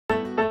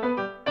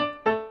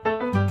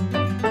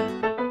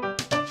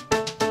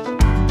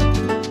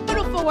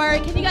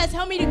Lord. Can you guys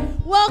help me to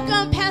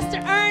welcome Pastor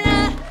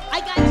Erna?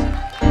 I got you.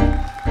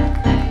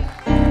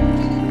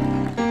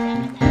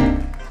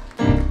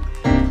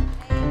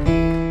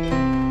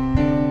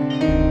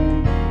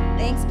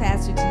 Thanks,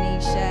 Pastor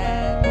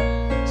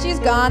Tanisha. She's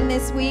gone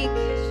this week.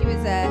 She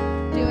was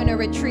doing a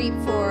retreat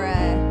for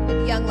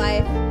with Young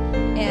Life,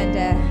 and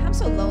I'm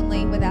so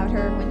lonely without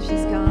her when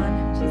she's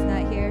gone. She's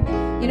not here.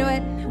 You know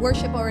what?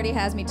 Worship already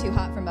has me too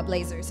hot for my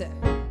blazer, so.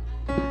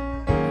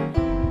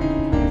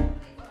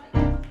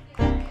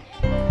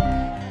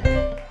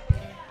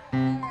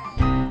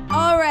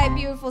 All right,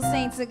 beautiful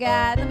saints of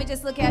God. Let me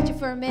just look at you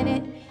for a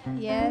minute.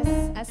 Yes,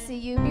 I see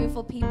you,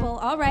 beautiful people.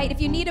 All right,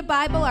 if you need a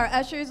Bible, our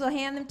ushers will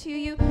hand them to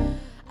you.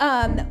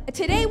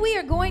 Today we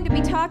are going to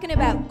be talking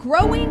about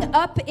growing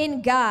up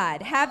in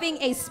God,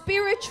 having a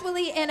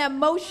spiritually and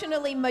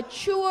emotionally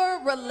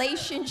mature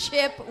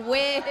relationship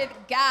with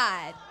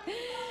God.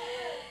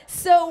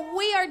 So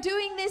we are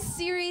doing this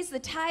series, The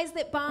Ties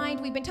That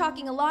Bind. We've been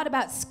talking a lot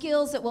about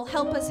skills that will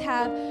help us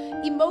have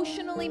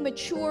emotionally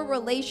mature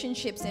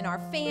relationships in our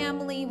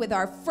family, with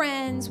our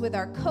friends, with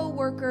our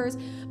coworkers,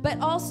 but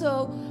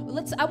also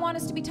I want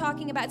us to be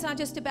talking about, it's not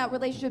just about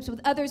relationships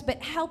with others,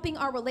 but helping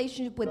our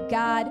relationship with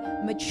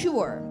God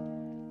mature.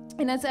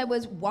 And as I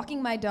was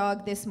walking my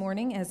dog this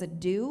morning, as I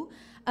do,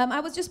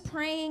 I was just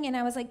praying, and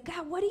I was like,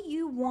 God, what do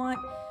you want?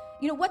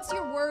 You know, what's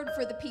your word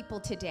for the people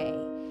today?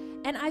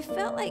 And I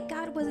felt like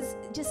God was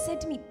just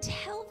said to me,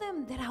 tell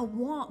them that I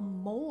want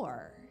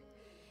more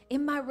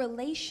in my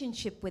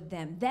relationship with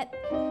them.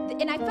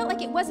 And I felt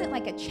like it wasn't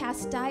like a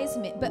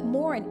chastisement, but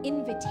more an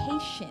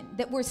invitation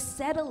that we're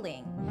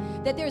settling,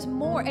 that there's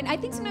more. And I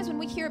think sometimes when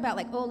we hear about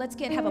like, oh, let's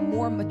have a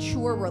more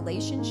mature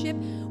relationship,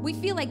 we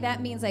feel like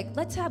that means like,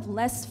 let's have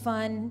less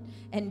fun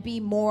and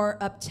be more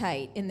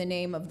uptight in the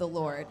name of the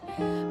Lord.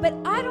 But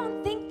I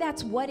don't think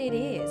that's what it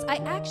is. I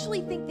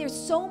actually think there's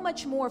so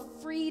much more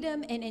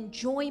freedom and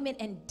enjoyment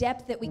and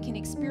depth that we can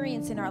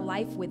experience in our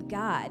life with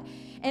God.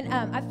 And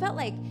I felt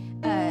like,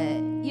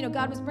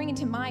 God was bringing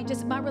to mind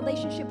just my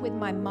relationship with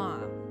my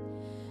mom.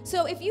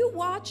 So if you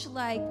watch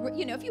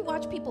if you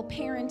watch people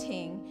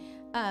parenting,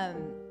 I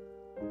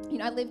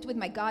lived with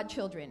my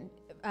godchildren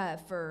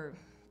for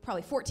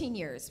probably 14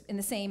 years in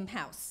the same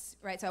house,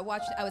 right? So I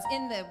was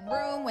in the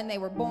room when they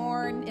were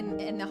born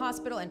in the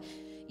hospital, and,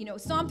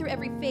 saw them through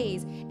every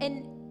phase.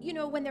 And,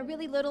 when they're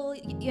really little,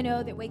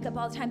 they wake up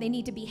all the time, they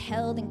need to be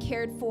held and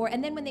cared for.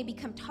 And then when they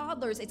become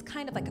toddlers, it's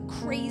kind of like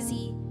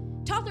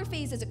toddler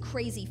phase is a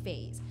crazy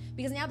phase,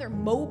 because now they're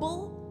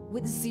mobile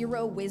with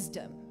zero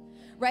wisdom,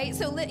 right?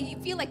 So you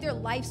feel like their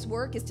life's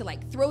work is to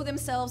like throw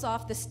themselves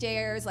off the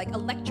stairs, like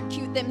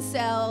electrocute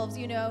themselves,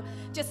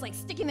 just like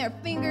sticking their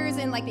fingers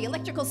in like the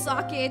electrical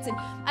sockets. And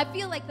I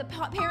feel like the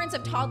parents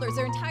of toddlers,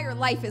 their entire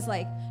life is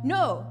like,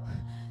 no,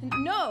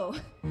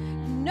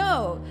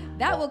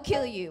 that will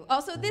kill you.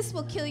 Also, this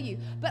will kill you.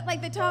 But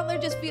like the toddler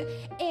just feel,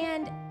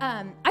 and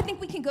I think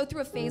we can go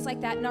through a phase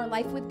like that in our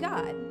life with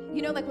God.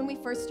 Like when we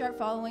first start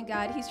following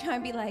God, he's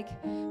trying to be like,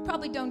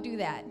 probably don't do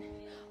that.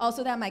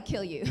 Also, that might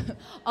kill you.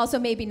 Also,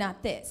 maybe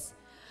not this.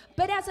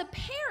 But as a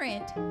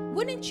parent,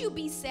 wouldn't you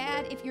be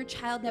sad if your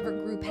child never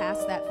grew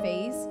past that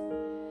phase?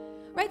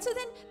 Right? So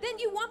then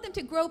you want them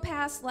to grow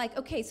past, like,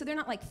 okay, so they're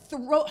not like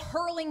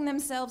hurling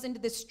themselves into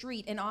the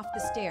street and off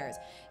the stairs.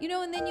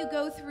 And then you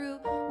go through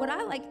what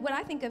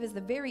I think of as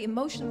the very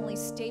emotionally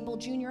stable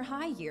junior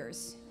high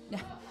years.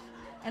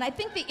 And I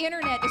think the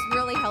internet is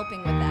really helping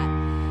with that.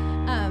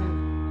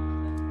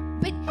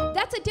 But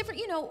that's a different,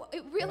 it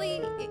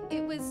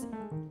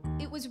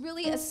was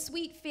really a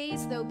sweet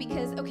phase, though,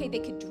 because, okay, they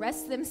could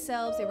dress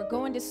themselves, they were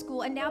going to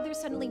school, and now they're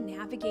suddenly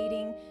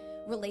navigating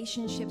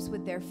relationships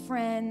with their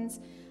friends.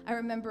 I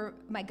remember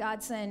my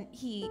godson,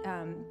 he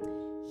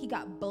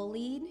got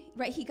bullied,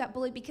 right? He got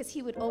bullied because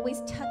he would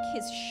always tuck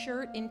his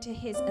shirt into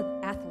his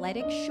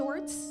athletic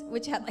shorts,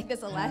 which had like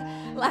this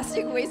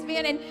elastic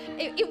waistband, and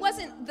it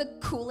wasn't the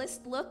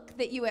coolest look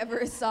that you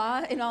ever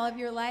saw in all of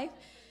your life.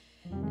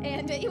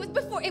 And it was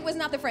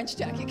not the French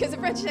tuck, because the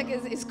French tuck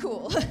is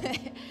cool.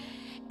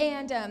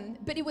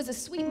 But it was a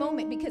sweet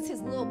moment because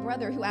his little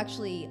brother, who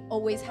actually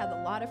always had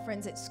a lot of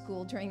friends at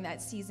school during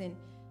that season,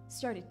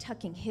 started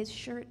tucking his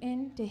shirt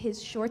into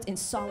his shorts in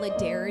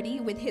solidarity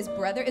with his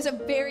brother. It's a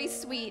very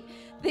sweet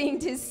thing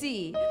to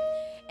see.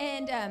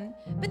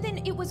 But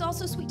then it was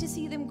also sweet to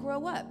see them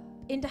grow up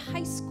into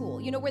high school,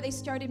 where they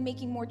started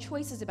making more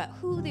choices about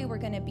who they were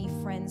going to be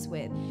friends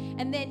with.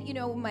 And then,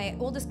 my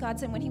oldest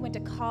godson, when he went to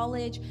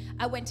college,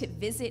 I went to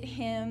visit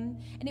him,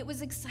 and it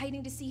was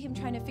exciting to see him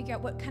trying to figure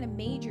out what kind of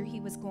major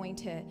he was going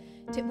to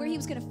where he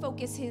was going to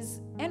focus his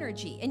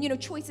energy, and,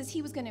 choices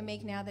he was going to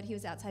make now that he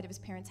was outside of his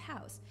parents'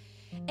 house.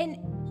 And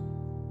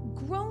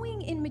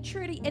growing in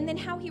maturity, and then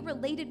how he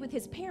related with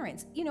his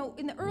parents.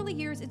 In the early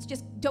years, it's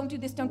just, don't do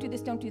this, don't do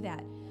this, don't do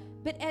that.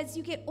 But as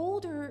you get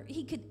older,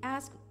 he could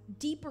ask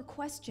deeper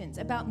questions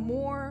about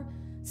more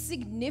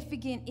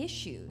significant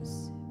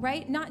issues,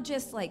 right? Not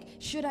just like,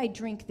 should I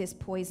drink this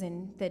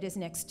poison that is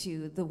next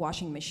to the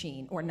washing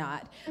machine or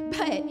not?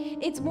 But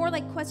it's more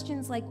like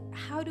questions like,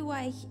 how do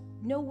I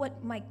know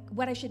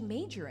what I should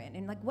major in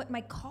and like what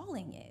my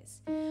calling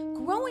is.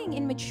 Growing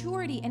in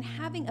maturity and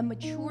having a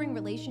maturing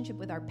relationship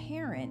with our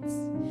parents,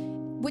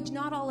 which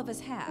not all of us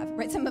have,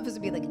 right? Some of us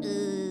would be like,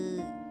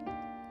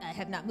 I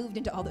have not moved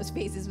into all those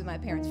phases with my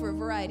parents for a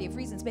variety of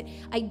reasons, but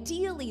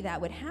ideally that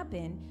would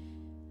happen.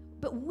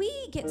 But we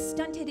get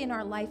stunted in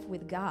our life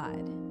with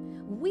God.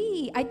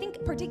 I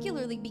think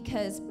particularly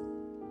because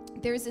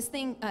there's this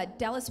thing,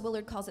 Dallas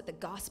Willard calls it the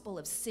gospel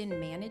of sin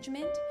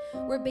management,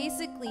 where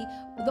basically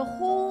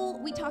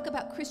we talk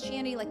about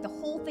Christianity like the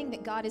whole thing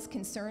that God is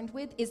concerned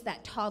with is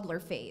that toddler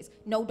phase.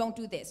 No, don't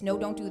do this. No,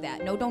 don't do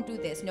that. No, don't do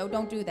this. No,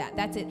 don't do that.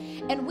 That's it.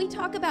 And we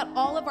talk about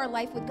all of our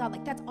life with God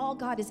like that's all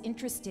God is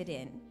interested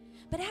in.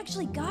 But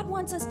actually, God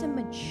wants us to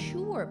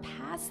mature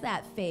past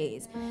that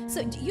phase.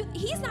 So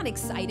he's not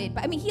excited.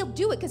 But I mean, he'll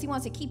do it because he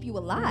wants to keep you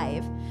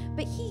alive.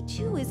 But he,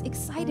 too, is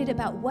excited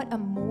about what a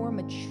more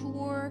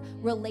mature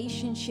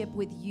relationship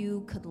with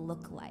you could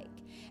look like.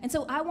 And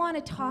so I want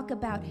to talk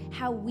about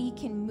how we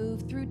can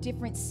move through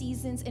different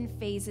seasons and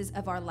phases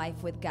of our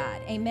life with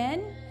God.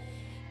 Amen?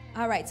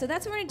 All right, so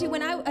that's what we're going to do.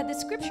 When the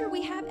scripture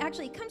we have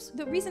actually comes,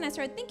 the reason I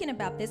started thinking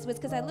about this was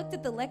because I looked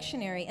at the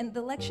lectionary, and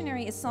the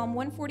lectionary is Psalm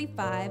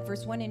 145,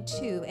 verse 1 and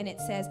 2, and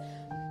it says,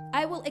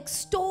 I will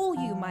extol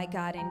you, my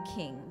God and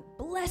King.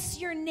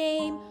 Bless your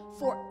name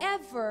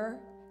forever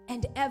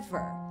and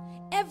ever.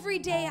 Every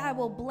day I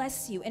will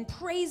bless you and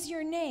praise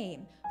your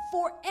name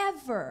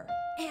forever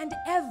and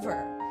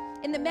ever.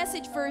 In the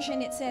Message version,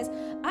 it says,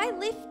 I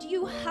lift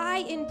you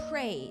high in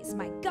praise,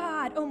 my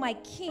God, oh my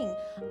King.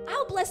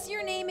 I'll bless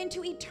your name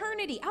into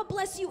eternity. I'll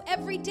bless you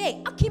every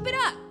day. I'll keep it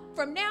up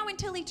from now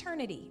until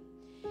eternity.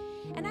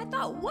 And I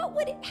thought, what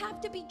would it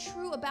have to be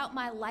true about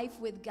my life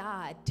with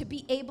God to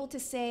be able to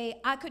say,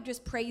 I could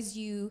just praise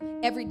you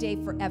every day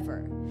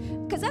forever?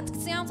 Because that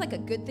sounds like a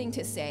good thing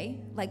to say.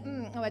 Like,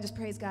 I just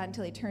praise God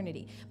until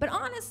eternity. But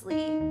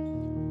honestly,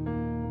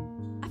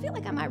 I feel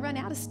like I might run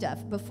out of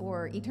stuff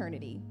before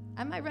eternity.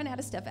 I might run out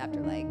of stuff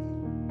after like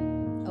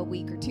a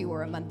week or two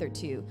or a month or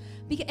two.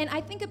 And I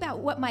think about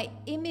what my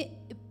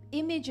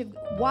image of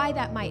why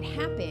that might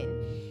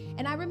happen.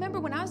 And I remember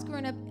when I was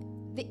growing up,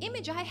 the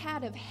image I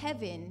had of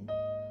heaven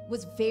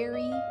was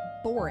very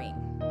boring.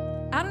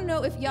 I don't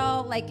know if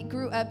y'all like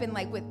grew up in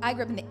I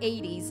grew up in the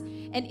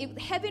 80s, and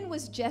heaven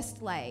was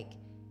just like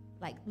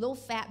little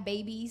fat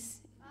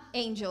babies,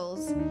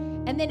 angels,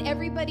 and then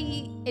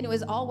everybody, and it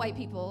was all white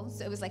people.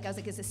 So it was like, I was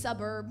like, it's a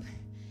suburb,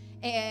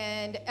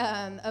 and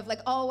of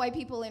like all white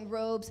people in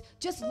robes,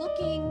 just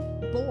looking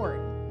bored.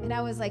 And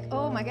I was like,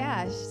 oh my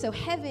gosh, so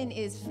heaven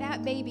is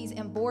fat babies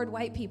and bored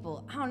white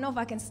people. I don't know if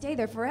I can stay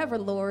there forever,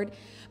 Lord.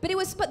 But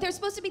there's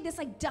supposed to be this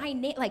like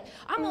dynamic, like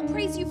I'm gonna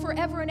praise you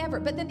forever and ever.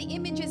 But then the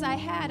images I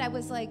had, I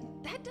was like,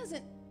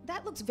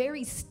 that looks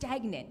very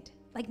stagnant,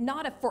 like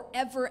not a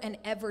forever and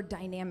ever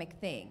dynamic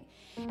thing.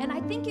 And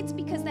I think it's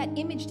because that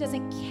image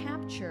doesn't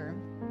capture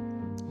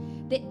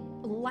that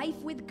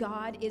life with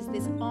God is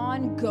this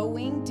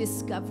ongoing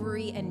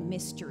discovery and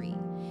mystery.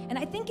 And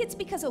I think it's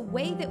because a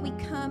way that we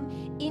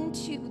come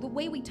into the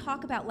way we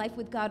talk about life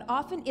with God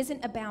often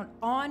isn't about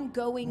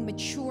ongoing,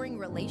 maturing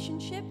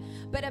relationship,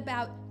 but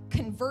about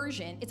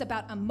conversion. It's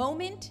about a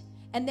moment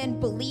and then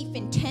belief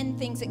in 10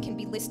 things that can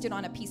be listed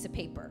on a piece of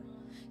paper.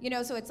 You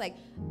know, so it's like,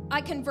 I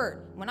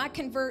convert. When I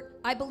convert,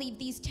 I believe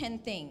these 10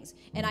 things,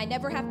 and I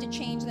never have to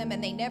change them,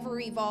 and they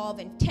never evolve,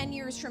 and 10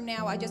 years from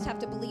now, I just have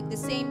to believe the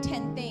same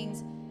 10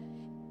 things.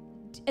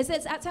 Does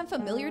that sound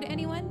familiar to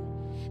anyone?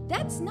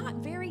 That's not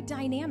very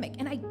dynamic,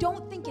 and I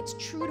don't think it's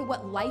true to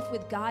what life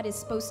with God is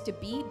supposed to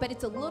be, but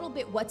it's a little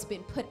bit what's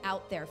been put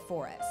out there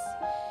for us.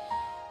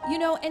 You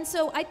know, and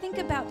so I think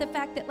about the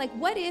fact that, like,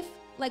 what if,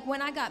 like,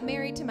 when I got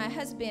married to my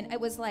husband, it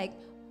was like,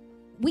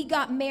 we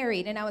got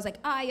married, and I was like,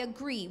 I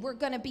agree, we're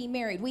gonna be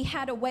married. We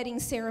had a wedding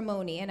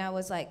ceremony, and I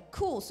was like,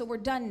 cool, so we're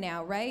done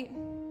now, right?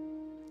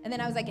 And then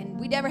I was like, and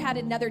we never had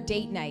another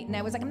date night. And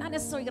I was like, I'm not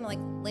necessarily gonna like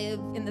live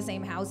in the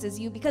same house as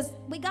you because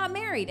we got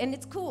married, and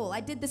it's cool,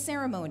 I did the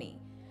ceremony.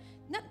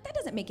 No, that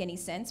doesn't make any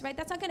sense, right?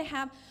 I'm not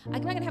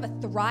gonna have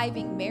a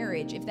thriving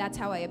marriage if that's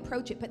how I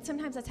approach it, but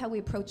sometimes that's how we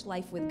approach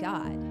life with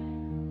God.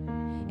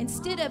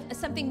 Instead of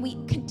something we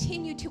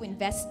continue to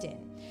invest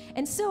in.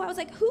 And so I was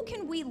like, who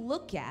can we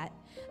look at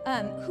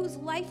whose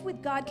life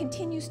with God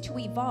continues to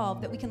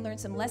evolve that we can learn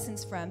some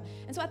lessons from?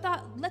 And so I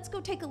thought, let's go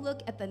take a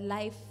look at the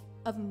life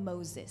of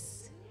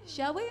Moses.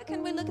 Shall we?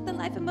 Can we look at the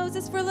life of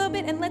Moses for a little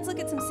bit? And let's look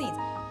at some scenes.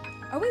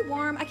 Are we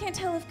warm? I can't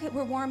tell if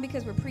we're warm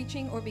because we're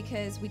preaching or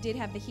because we did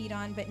have the heat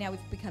on, but now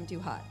we've become too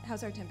hot.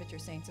 How's our temperature,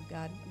 saints of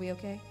God? Are we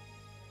okay?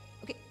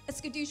 Okay, a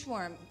skadoosh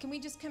warm. Can we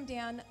just come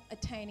down a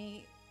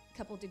tiny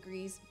couple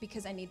degrees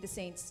because I need the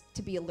saints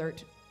to be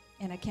alert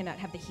and I cannot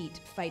have the heat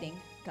fighting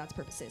God's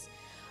purposes.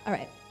 All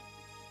right.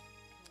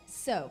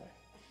 So,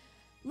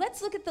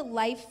 let's look at the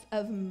life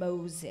of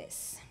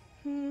Moses.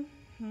 And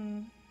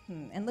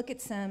look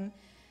at some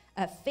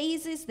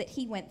phases that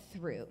he went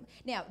through.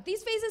 Now,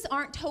 these phases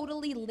aren't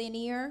totally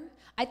linear.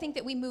 I think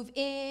that we move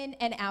in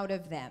and out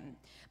of them.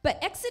 But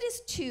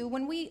Exodus 2,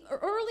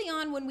 early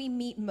on when we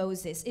meet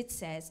Moses, it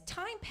says,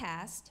 time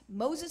passed,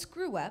 Moses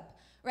grew up,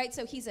 right?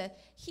 So he's a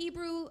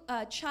Hebrew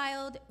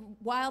child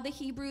while the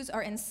Hebrews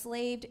are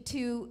enslaved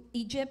to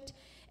Egypt.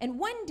 And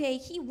one day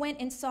he went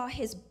and saw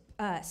his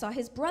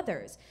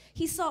brothers.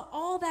 He saw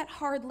all that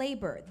hard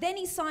labor. Then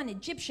he saw an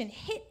Egyptian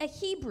hit a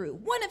Hebrew,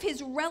 one of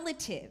his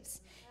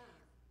relatives.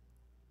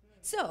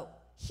 So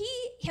he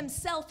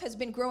himself has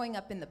been growing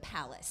up in the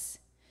palace.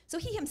 So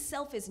he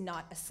himself is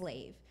not a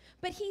slave.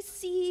 But he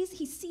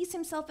sees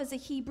himself as a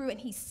Hebrew, and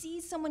he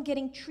sees someone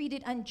getting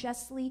treated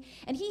unjustly,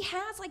 and he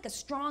has like a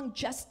strong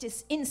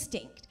justice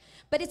instinct.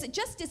 But it's a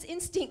justice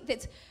instinct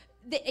that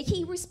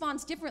he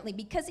responds differently.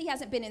 Because he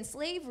hasn't been in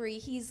slavery,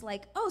 he's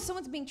like, oh,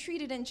 someone's being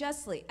treated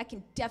unjustly. I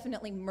can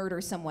definitely murder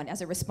someone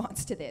as a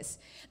response to this.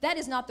 That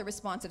is not the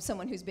response of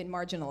someone who's been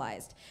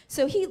marginalized.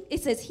 So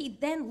it says he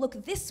then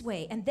looked this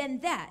way and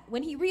then that.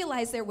 When he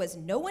realized there was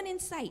no one in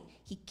sight,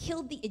 he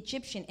killed the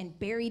Egyptian and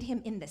buried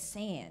him in the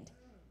sand.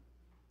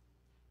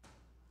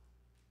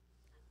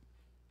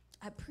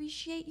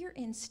 Appreciate your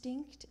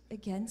instinct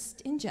against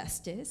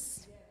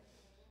injustice.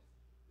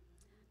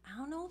 I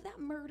don't know if that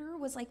murder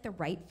was like the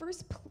right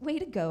first way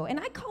to go. And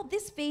I call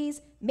this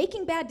phase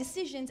making bad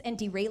decisions and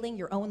derailing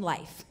your own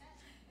life.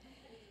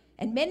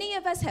 And many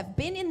of us have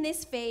been in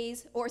this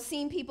phase or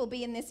seen people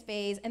be in this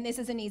phase, and this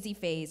is an easy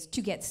phase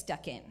to get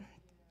stuck in.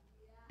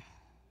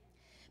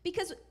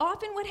 Because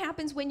often what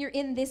happens when you're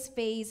in this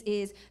phase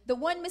is the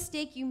one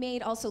mistake you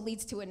made also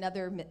leads to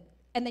another,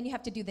 and then you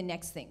have to do the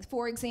next thing.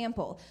 For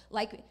example,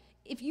 like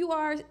if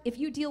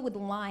you deal with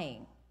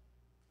lying,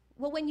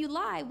 well, when you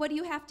lie, what do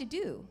you have to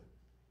do?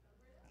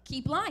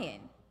 Keep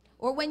lying.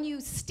 Or when you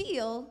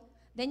steal,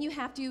 then you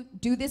have to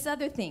do this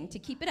other thing to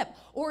keep it up.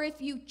 Or if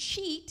you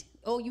cheat,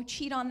 you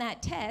cheat on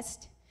that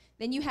test,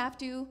 then you have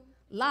to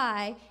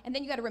lie, and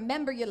then you got to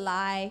remember your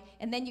lie,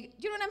 and then you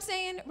know what I'm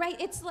saying, right?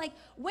 It's like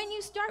when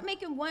you start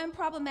making one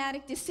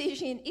problematic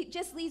decision, it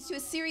just leads to a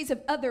series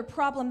of other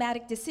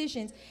problematic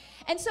decisions.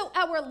 And so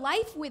our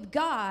life with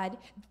God,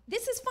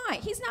 this is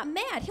fine. He's not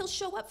mad. He'll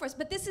show up for us.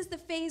 But this is the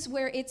phase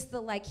where it's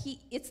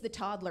the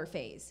toddler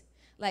phase.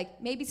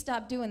 Like, maybe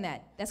stop doing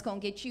that. That's going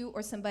to get you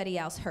or somebody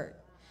else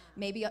hurt.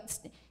 Maybe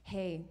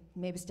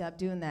stop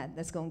doing that.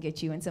 That's going to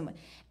get you and someone.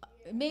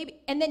 Maybe,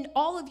 and then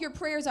all of your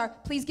prayers are,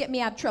 please get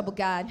me out of trouble,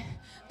 God.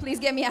 Please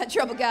get me out of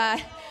trouble,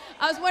 God.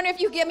 I was wondering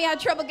if you get me out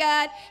of trouble,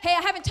 God. Hey,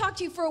 I haven't talked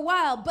to you for a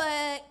while,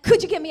 but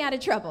could you get me out of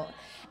trouble?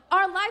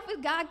 Our life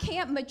with God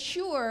can't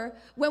mature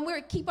when we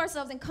keep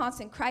ourselves in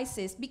constant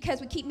crisis because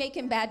we keep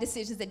making bad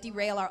decisions that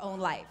derail our own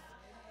life.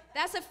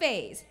 That's a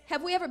phase.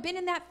 Have we ever been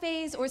in that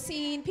phase or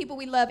seen people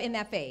we love in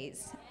that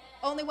phase?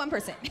 Only one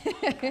person.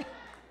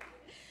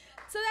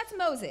 So that's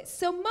Moses.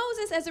 So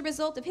Moses, as a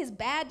result of his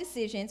bad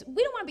decisions,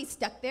 we don't want to be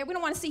stuck there. We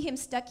don't want to see him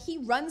stuck. He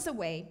runs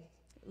away,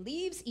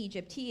 leaves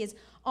Egypt. He is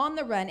on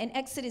the run. And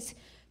Exodus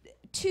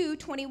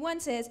 2:21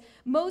 says,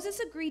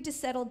 Moses agreed to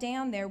settle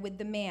down there with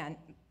the man,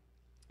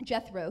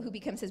 Jethro, who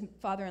becomes his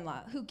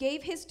father-in-law, who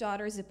gave his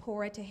daughter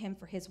Zipporah to him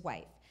for his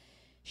wife.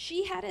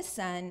 She had a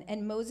son,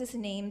 and Moses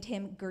named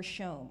him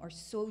Gershom, or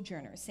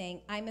sojourner,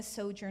 saying, I'm a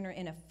sojourner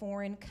in a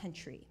foreign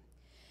country.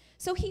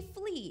 So he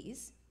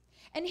flees,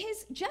 and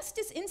his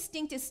justice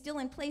instinct is still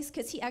in place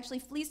because he actually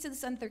flees to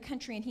this other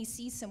country, and he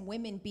sees some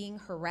women being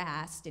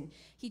harassed, and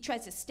he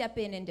tries to step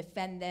in and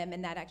defend them,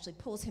 and that actually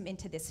pulls him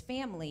into this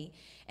family,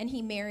 and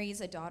he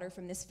marries a daughter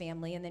from this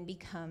family and then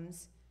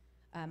becomes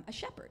a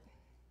shepherd.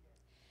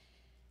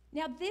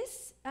 Now,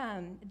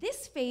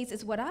 this phase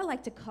is what I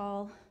like to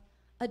call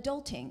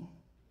adulting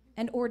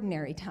and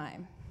ordinary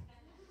time.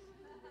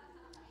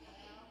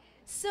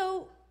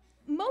 So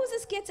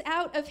Moses gets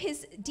out of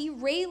his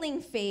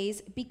derailing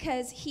phase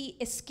because he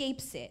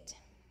escapes it.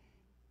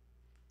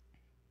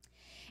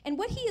 And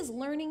what he is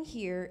learning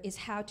here is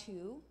how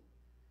to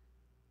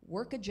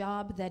work a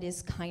job that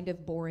is kind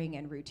of boring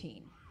and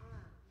routine.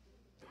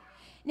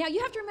 Now,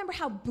 you have to remember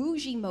how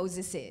bougie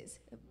Moses is.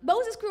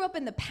 Moses grew up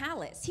in the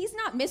palace. He's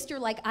not Mr.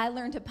 like, I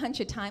learned to punch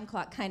a time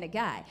clock kind of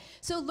guy.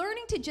 So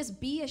learning to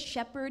just be a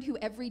shepherd who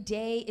every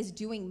day is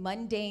doing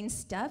mundane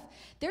stuff,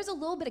 there's a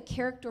little bit of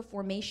character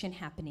formation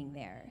happening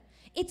there.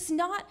 It's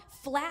not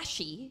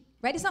flashy,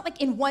 right? It's not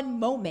like in one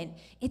moment.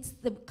 It's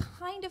the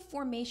kind of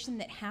formation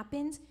that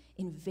happens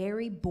in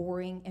very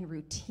boring and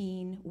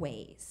routine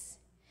ways.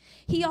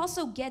 He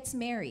also gets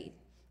married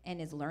and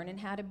is learning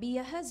how to be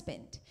a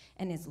husband,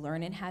 and is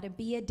learning how to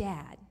be a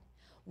dad,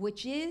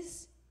 which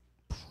is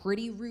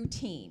pretty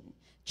routine.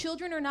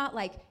 Children are not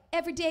like,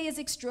 every day is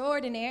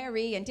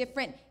extraordinary and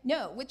different.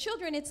 No, with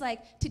children, it's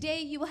like,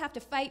 today you will have to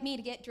fight me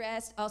to get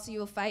dressed, also you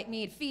will fight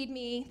me to feed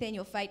me, then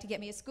you'll fight to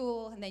get me to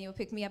school, and then you'll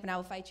pick me up and I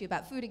will fight you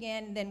about food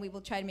again, and then we will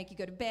try to make you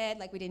go to bed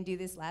like we didn't do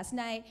this last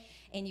night,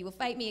 and you will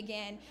fight me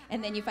again,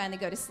 and then you finally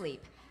go to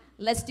sleep.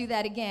 Let's do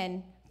that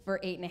again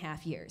for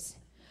 8.5 years.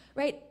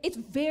 Right? It's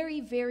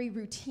very, very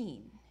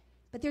routine.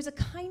 But there's a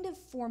kind of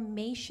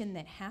formation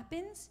that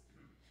happens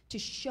to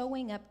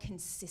showing up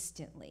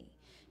consistently,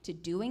 to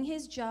doing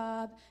his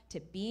job, to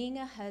being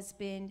a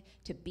husband,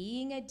 to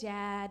being a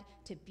dad,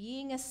 to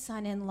being a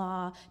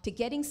son-in-law, to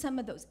getting some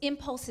of those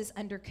impulses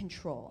under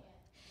control.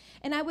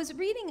 And I was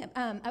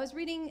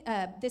reading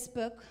this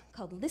book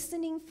called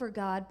Listening for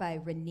God by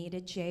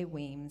Renita J.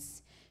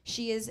 Weems.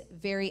 She is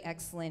very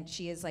excellent.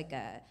 She is like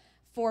a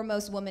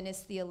foremost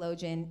womanist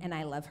theologian, and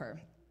I love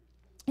her.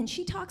 And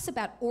she talks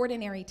about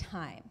ordinary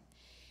time.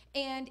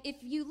 And if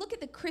you look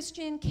at the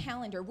Christian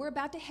calendar, we're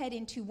about to head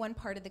into one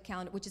part of the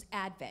calendar, which is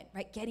Advent,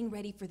 right? Getting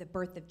ready for the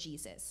birth of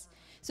Jesus.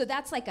 So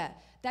that's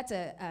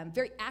a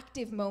very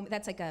active moment.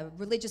 That's like a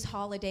religious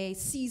holiday,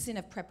 season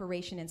of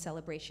preparation and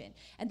celebration.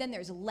 And then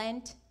there's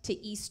Lent to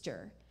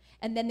Easter.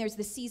 And then there's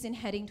the season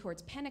heading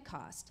towards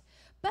Pentecost.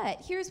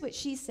 But here's what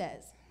she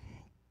says.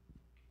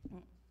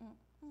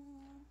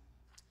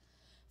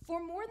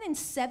 For more than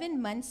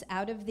 7 months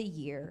out of the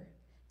year,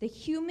 the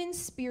human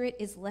spirit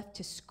is left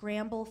to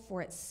scramble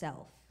for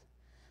itself.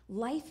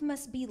 Life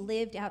must be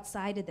lived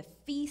outside of the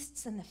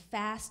feasts and the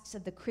fasts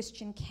of the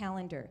Christian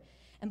calendar,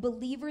 and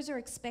believers are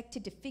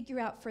expected to figure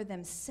out for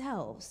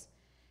themselves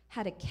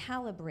how to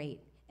calibrate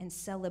and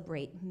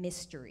celebrate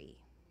mystery.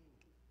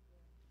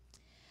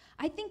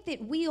 I think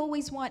that we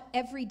always want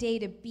every day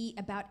to be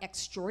about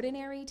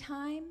extraordinary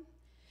time,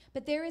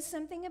 but there is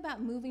something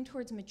about moving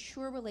towards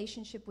mature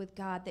relationship with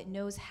God that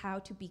knows how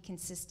to be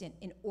consistent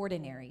in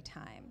ordinary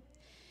time.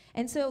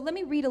 And so let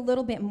me read a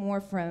little bit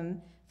more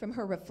from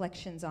her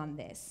reflections on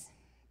this.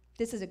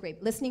 This is a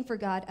great, Listening for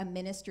God, a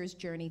Minister's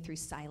Journey Through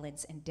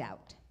Silence and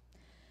Doubt.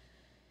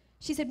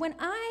 She said,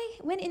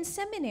 when in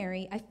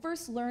seminary, I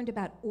first learned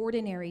about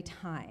ordinary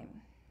time.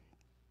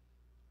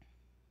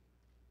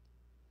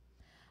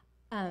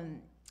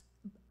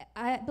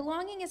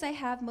 Belonging as I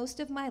have most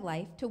of my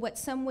life to what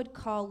some would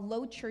call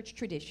low church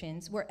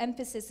traditions, where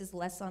emphasis is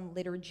less on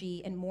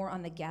liturgy and more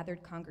on the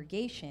gathered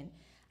congregation,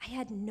 I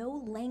had no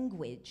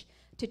language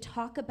to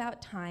talk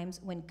about times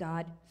when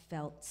God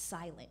felt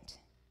silent.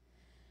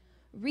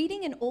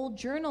 Reading an old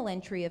journal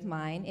entry of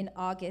mine in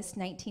August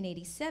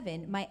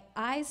 1987, my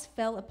eyes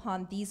fell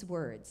upon these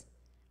words: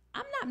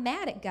 I'm not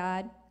mad at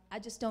God, I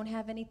just don't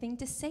have anything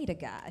to say to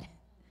God.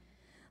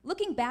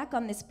 Looking back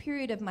on this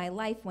period of my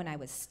life when I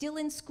was still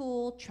in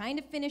school, trying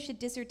to finish a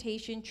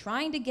dissertation,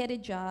 trying to get a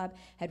job,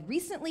 had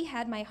recently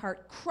had my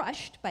heart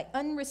crushed by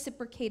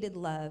unreciprocated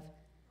love,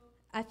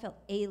 I felt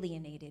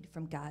alienated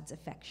from God's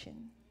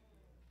affection.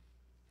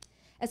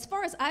 As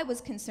far as I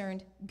was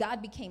concerned, God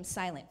became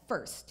silent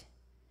first.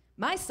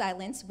 My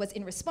silence was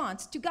in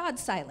response to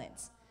God's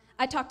silence.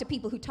 I talked to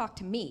people who talked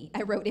to me,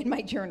 I wrote in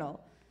my journal.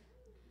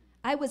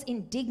 I was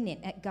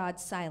indignant at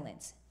God's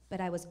silence,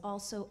 but I was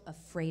also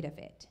afraid of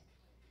it.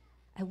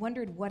 I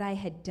wondered what I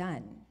had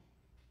done.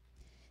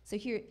 So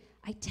here,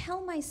 I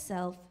tell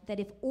myself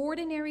that if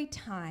ordinary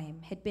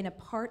time had been a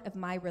part of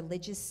my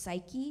religious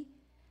psyche,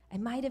 I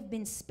might have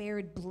been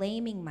spared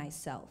blaming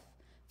myself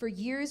for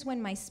years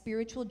when my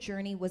spiritual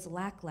journey was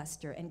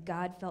lackluster and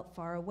God felt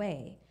far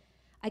away.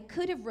 I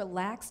could have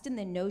relaxed in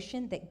the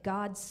notion that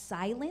God's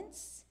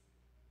silence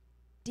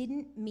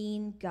didn't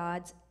mean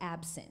God's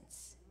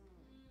absence.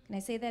 Can I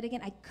say that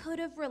again? I could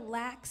have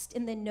relaxed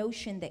in the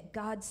notion that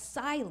God's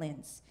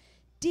silence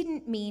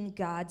didn't mean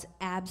God's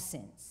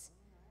absence.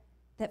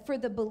 That for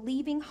the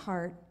believing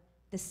heart,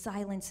 the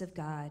silence of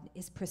God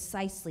is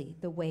precisely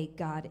the way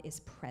God is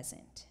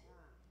present.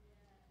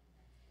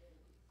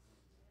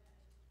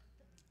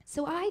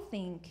 So I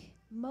think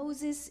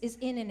Moses is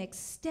in an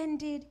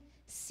extended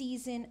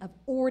season of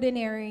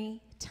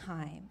ordinary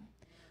time,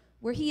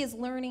 where he is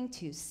learning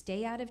to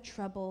stay out of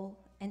trouble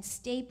and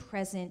stay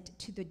present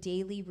to the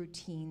daily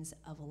routines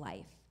of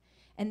life.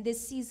 And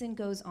this season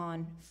goes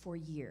on for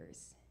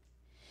years.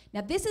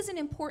 Now, this is an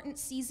important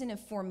season of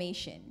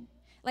formation.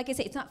 Like I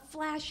say, it's not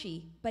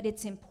flashy, but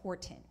it's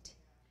important.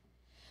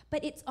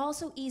 But it's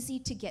also easy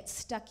to get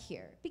stuck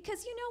here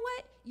because you know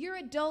what?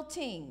 You're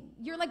adulting.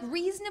 You're like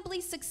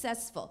reasonably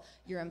successful.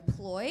 You're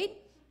employed,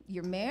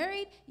 you're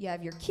married, you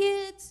have your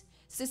kids.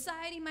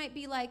 Society might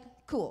be like,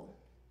 cool.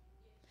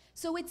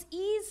 So it's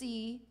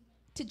easy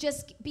to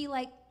just be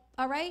like,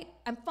 all right,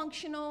 I'm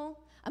functional.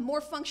 I'm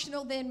more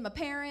functional than my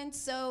parents,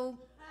 so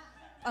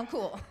I'm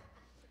cool.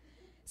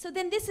 So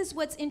then this is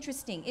what's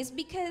interesting, is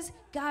because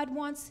God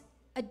wants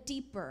a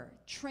deeper,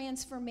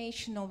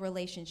 transformational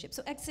relationship.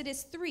 So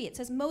Exodus 3, it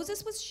says,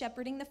 Moses was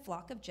shepherding the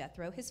flock of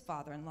Jethro, his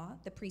father-in-law,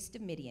 the priest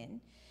of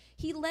Midian.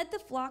 He led the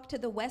flock to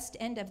the west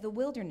end of the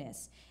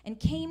wilderness and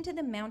came to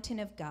the mountain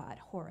of God,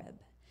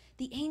 Horeb.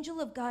 The angel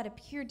of God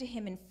appeared to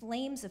him in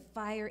flames of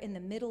fire in the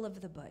middle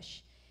of the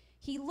bush.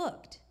 He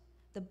looked.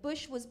 The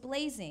bush was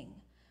blazing,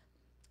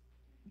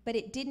 but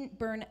it didn't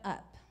burn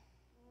up.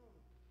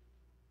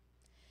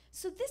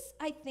 So this,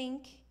 I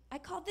think, I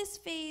call this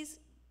phase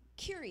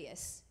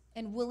curious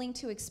and willing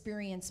to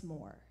experience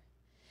more.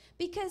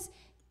 Because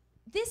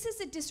this is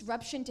a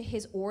disruption to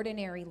his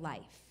ordinary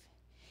life.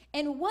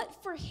 And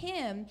what for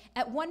him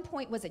at one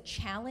point was a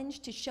challenge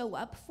to show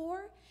up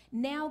for,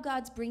 now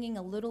God's bringing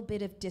a little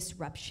bit of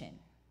disruption.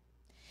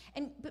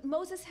 But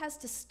Moses has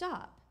to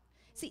stop.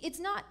 See, it's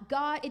not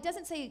God, it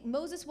doesn't say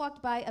Moses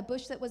walked by a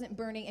bush that wasn't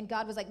burning and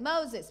God was like,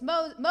 Moses,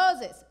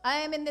 Moses, I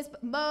am in this,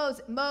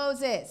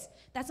 Moses.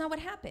 That's not what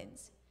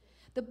happens.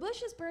 The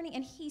bush is burning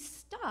and he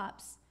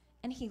stops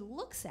and he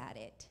looks at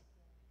it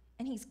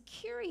and he's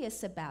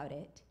curious about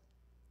it.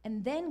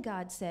 And then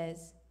God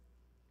says,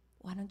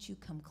 why don't you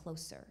come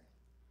closer?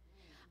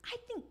 I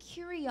think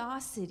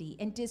curiosity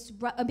and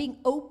being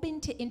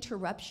open to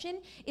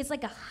interruption is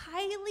like a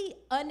highly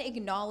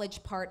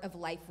unacknowledged part of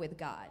life with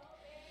God.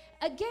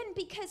 Again,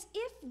 because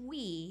if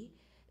we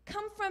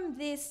come from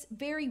this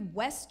very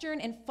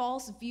Western and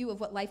false view of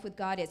what life with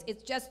God is,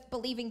 it's just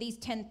believing these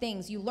 10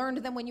 things. You learned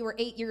them when you were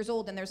 8 years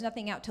old and there's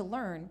nothing out to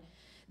learn.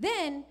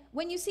 Then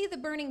when you see the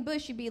burning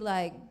bush, you'd be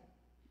like,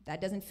 that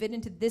doesn't fit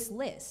into this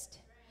list.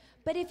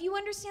 But if you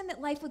understand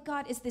that life with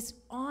God is this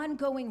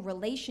ongoing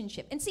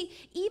relationship, and see,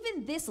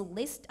 even this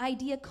list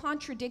idea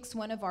contradicts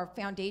one of our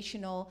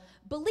foundational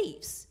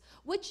beliefs,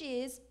 which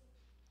is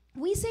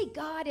we say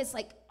God is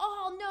like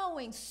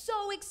all-knowing,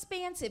 so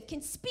expansive,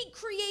 can speak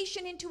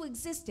creation into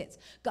existence.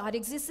 God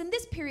exists in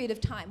this period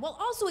of time while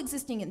also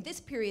existing in this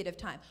period of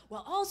time,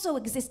 while also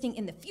existing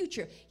in the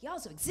future. He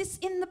also exists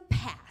in the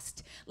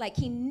past. Like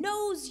he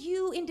knows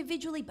you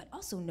individually, but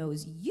also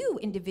knows you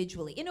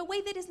individually in a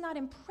way that is not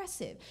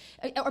impressive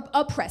or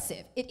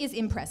oppressive. It is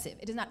impressive.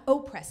 It is not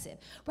oppressive,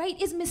 right?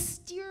 Is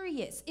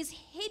mysterious, is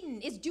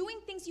hidden, is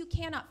doing things you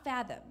cannot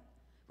fathom,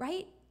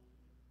 right?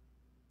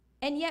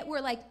 And yet we're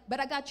like, but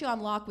I got you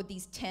on lock with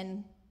this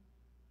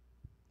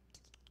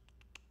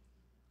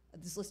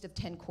list of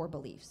 10 core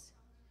beliefs.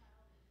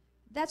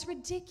 That's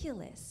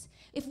ridiculous.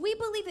 If we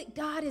believe that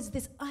God is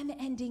this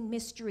unending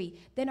mystery,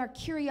 then our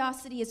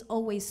curiosity is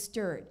always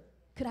stirred.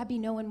 Could I be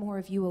knowing more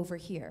of you over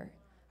here?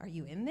 Are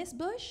you in this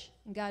bush?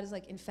 And God is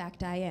like, in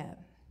fact, I am.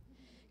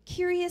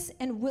 Curious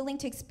and willing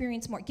to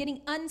experience more,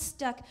 getting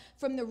unstuck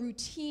from the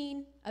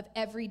routine of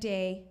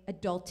everyday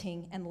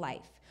adulting and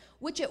life,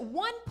 which at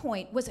one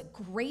point was a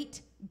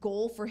great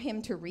goal for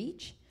him to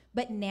reach,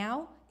 but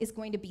now is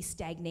going to be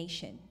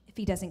stagnation if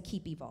he doesn't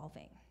keep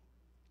evolving.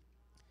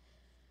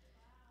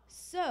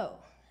 So,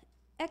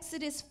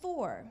 Exodus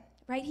 4,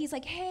 right? He's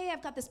like, hey,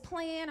 I've got this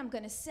plan. I'm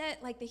going to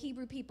set like the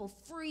Hebrew people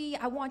free.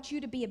 I want you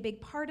to be a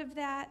big part of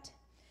that.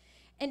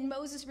 And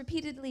Moses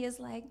repeatedly is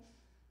like,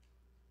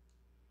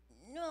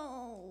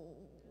 no,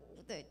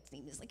 that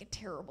seems like a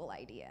terrible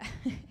idea.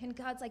 And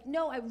God's like,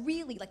 no,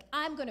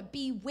 I'm going to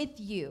be with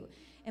you.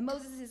 And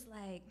Moses is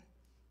like,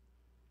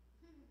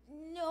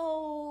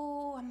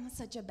 no, I'm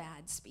such a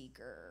bad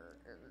speaker.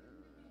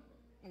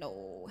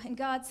 No. And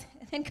God's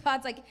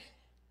like,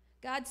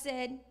 God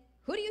said,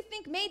 who do you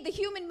think made the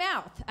human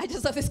mouth? I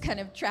just love this kind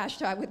of trash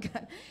talk with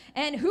God.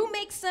 And who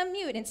makes some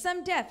mute and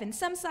some deaf and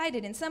some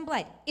sighted and some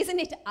blind? Isn't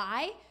it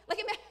I? Like,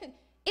 imagine,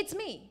 it's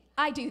me.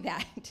 I do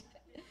that.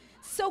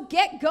 So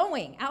get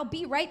going. I'll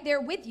be right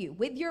there with you,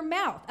 with your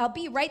mouth. I'll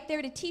be right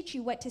there to teach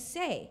you what to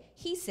say.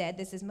 He said,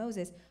 this is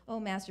Moses, oh,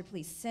 Master,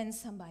 please send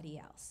somebody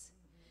else.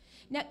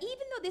 Now,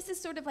 even though this is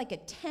sort of like a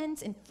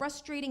tense and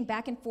frustrating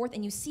back and forth,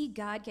 and you see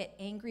God get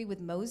angry with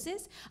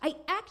Moses, I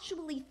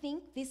actually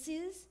think this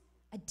is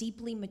a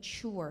deeply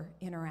mature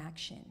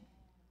interaction.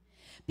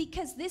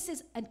 Because this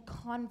is a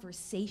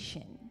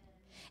conversation.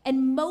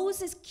 And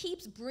Moses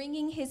keeps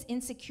bringing his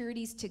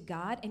insecurities to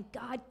God, and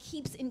God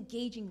keeps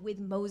engaging with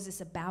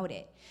Moses about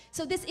it.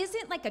 So this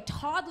isn't like a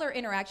toddler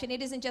interaction.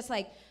 It isn't just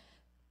like,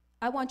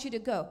 I want you to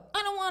go.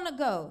 I don't want to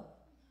go.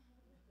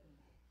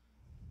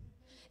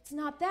 It's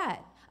not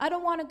that. I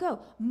don't want to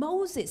go.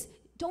 Moses,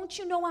 don't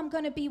you know I'm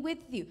going to be with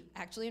you?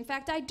 Actually, in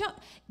fact, I don't.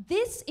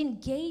 This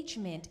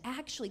engagement,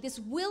 actually, this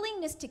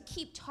willingness to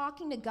keep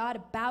talking to God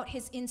about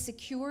his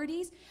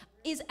insecurities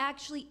is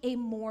actually a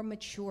more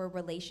mature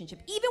relationship.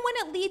 Even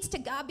when it leads to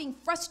God being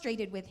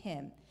frustrated with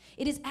him,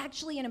 it is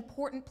actually an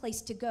important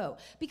place to go.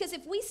 Because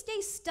if we stay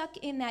stuck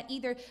in that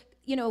either,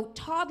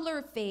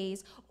 toddler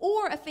phase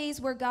or a phase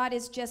where God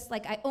is just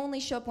like, I only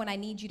show up when I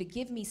need you to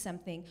give me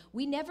something,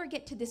 we never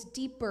get to this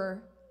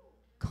deeper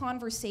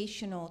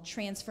conversational,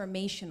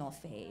 transformational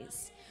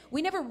phase.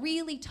 We never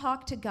really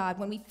talk to God.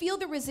 When we feel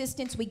the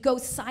resistance, we go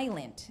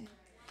silent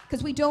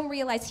because we don't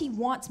realize he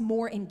wants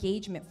more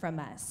engagement from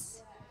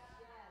us.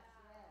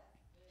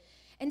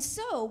 And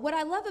so what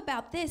I love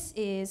about this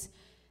is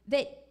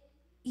that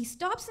he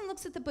stops and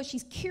looks at the bush.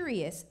 He's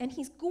curious, and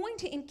he's going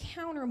to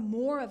encounter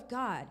more of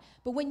God.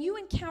 But when you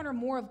encounter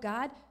more of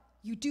God,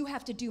 you do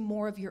have to do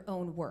more of your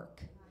own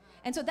work.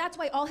 And so that's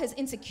why all his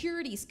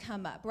insecurities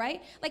come up,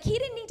 right? Like he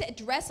didn't need to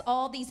address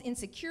all these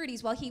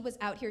insecurities while he was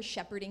out here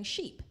shepherding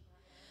sheep.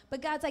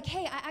 But God's like,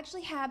 hey, I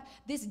actually have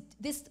this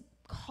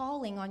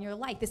calling on your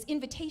life, this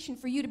invitation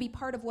for you to be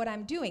part of what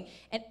I'm doing.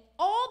 And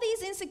all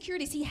these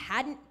insecurities he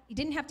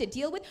didn't have to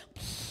deal with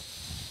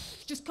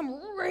just come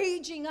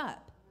raging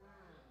up.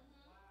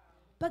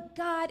 But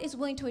God is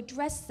willing to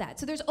address that.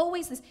 So there's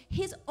always this,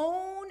 his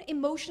own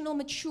emotional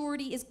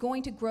maturity is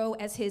going to grow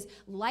as his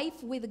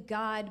life with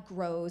God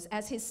grows,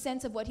 as his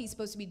sense of what he's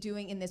supposed to be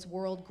doing in this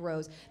world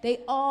grows.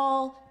 They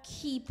all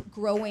keep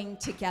growing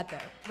together,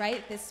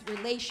 right? This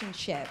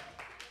relationship.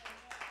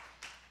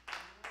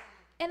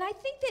 And I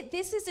think that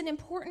this is an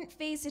important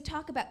phase to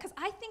talk about, because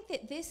I think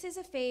that this is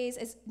a phase,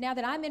 as now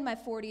that I'm in my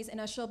 40s, and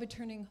I shall be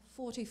turning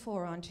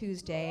 44 on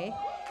Tuesday.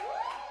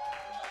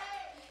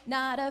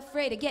 Not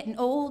afraid of getting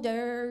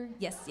older.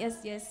 Yes,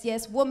 yes, yes,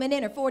 yes. Woman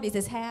in her 40s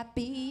is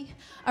happy.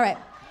 All right.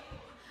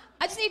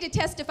 I just need to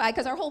testify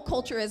because our whole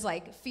culture is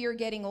like fear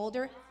getting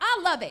older. I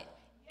love it.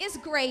 It's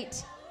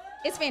great.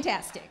 It's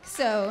fantastic.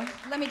 So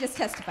let me just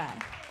testify.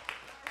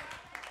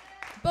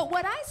 But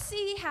what I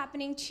see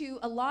happening to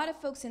a lot of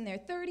folks in their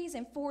 30s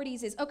and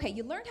 40s is, okay,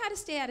 you learned how to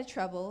stay out of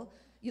trouble.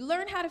 You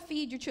learn how to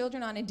feed your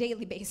children on a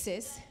daily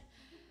basis.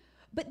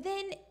 But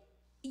then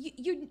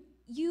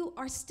you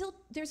are still,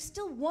 there's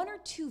still one or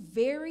two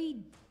very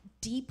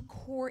deep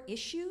core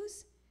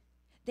issues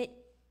that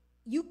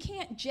you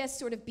can't just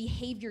sort of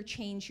behavior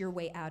change your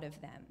way out of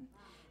them.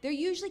 They're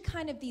usually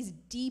kind of these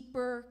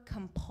deeper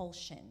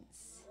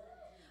compulsions,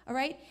 all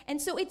right?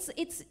 And so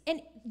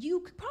and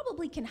you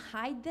probably can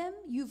hide them.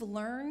 You've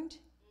learned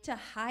to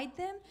hide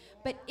them.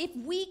 But if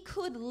we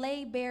could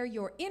lay bare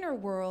your inner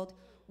world,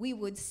 we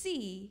would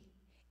see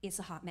it's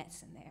a hot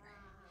mess in there.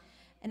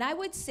 And I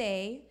would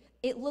say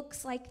it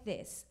looks like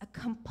this: a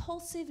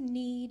compulsive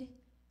need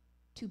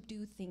to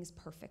do things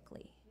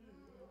perfectly.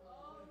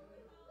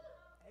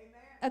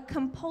 A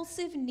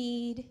compulsive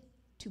need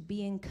to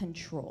be in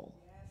control.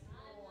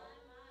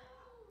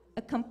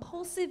 A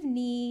compulsive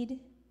need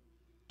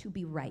to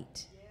be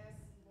right.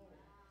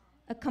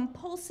 A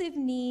compulsive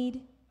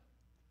need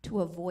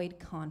to avoid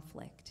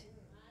conflict.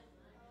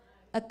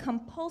 A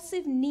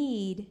compulsive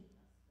need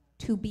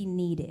to be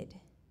needed.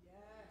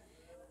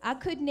 I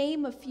could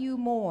name a few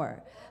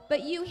more,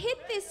 but you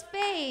hit this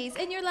phase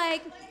and you're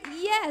like,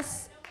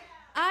 yes,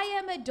 I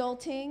am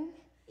adulting.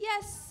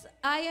 Yes,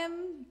 I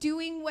am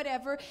doing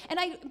whatever. And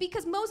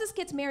because Moses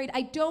gets married,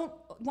 I don't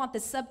want the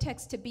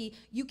subtext to be,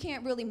 you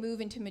can't really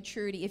move into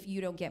maturity if you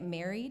don't get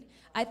married.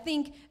 I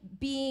think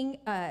being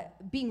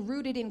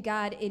rooted in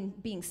God in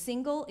being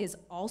single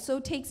also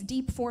takes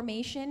deep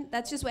formation.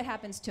 That's just what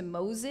happens to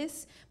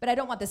Moses. But I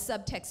don't want the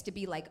subtext to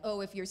be like,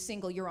 oh, if you're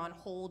single, you're on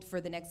hold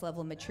for the next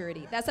level of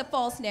maturity. That's a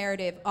false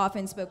narrative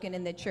often spoken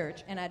in the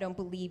church, and I don't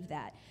believe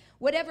that.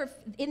 Whatever,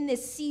 in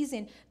this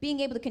season, being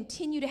able to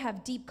continue to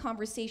have deep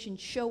conversation,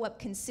 show up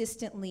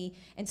consistently,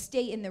 and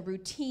stay in the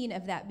routine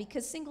of that,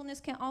 because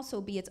singleness can also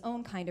be its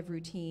own kind of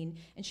routine,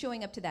 and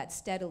showing up to that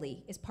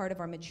steadily is part of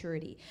our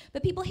maturity.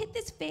 But people hit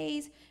this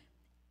phase,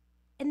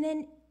 and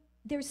then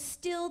there's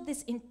still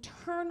this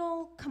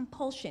internal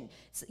compulsion.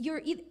 So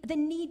the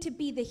need to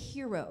be the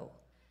hero,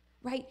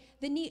 right?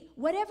 The need,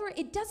 whatever,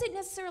 it doesn't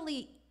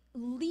necessarily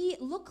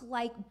look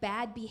like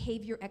bad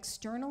behavior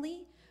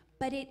externally,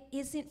 but it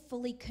isn't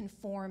fully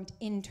conformed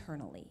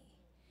internally.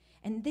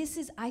 And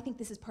I think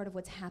this is part of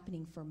what's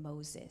happening for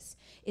Moses,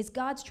 is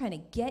God's trying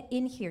to get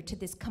in here to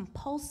this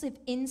compulsive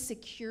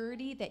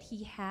insecurity that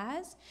he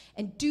has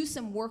and do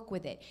some work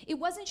with it. It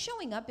wasn't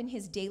showing up in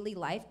his daily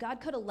life.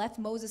 God could have left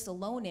Moses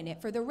alone in it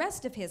for the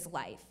rest of his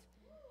life.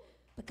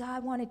 But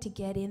God wanted to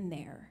get in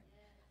there.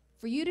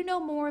 For you to know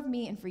more of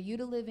me and for you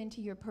to live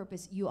into your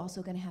purpose, you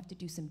also going to have to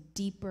do some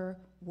deeper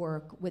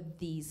work with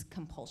these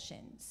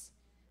compulsions.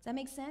 Does that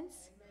make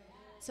sense?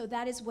 So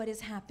that is what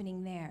is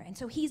happening there. And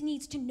so he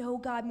needs to know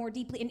God more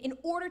deeply. And in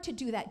order to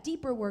do that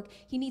deeper work,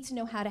 he needs to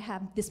know how to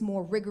have this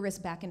more rigorous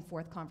back and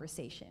forth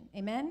conversation.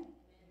 Amen?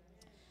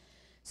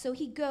 So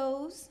he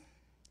goes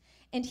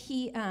and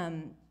he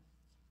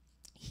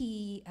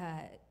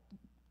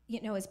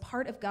as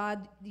part of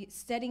God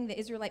setting the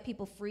Israelite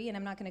people free, and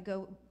I'm not going to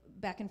go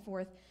back and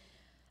forth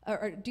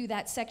or do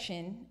that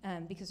section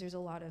because there's a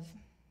lot of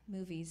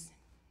movies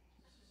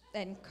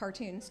and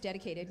cartoons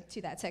dedicated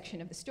to that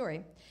section of the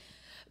story.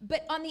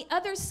 But on the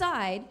other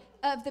side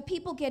of the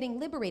people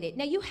getting liberated,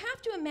 now you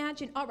have to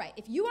imagine, all right,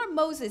 if you are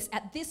Moses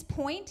at this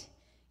point,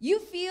 you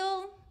could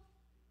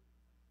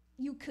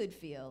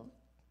feel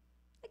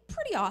like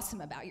pretty awesome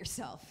about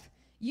yourself.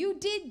 You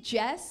did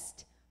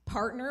just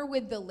partner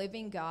with the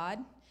living God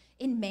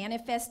in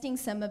manifesting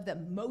some of the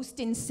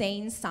most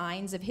insane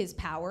signs of his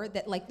power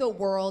that like the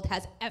world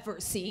has ever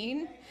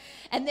seen.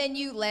 And then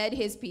you led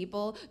his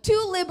people to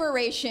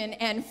liberation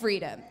and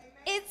freedom.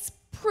 It's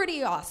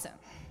pretty awesome.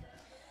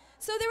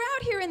 So they're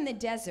out here in the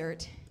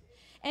desert,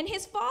 and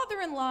his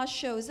father-in-law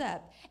shows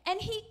up. And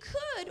he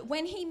could,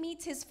 when he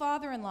meets his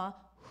father-in-law,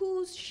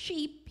 whose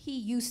sheep he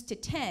used to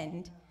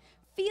tend,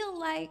 feel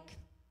like,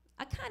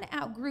 I kind of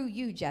outgrew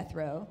you,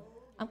 Jethro.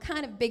 I'm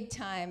kind of big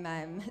time.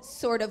 I'm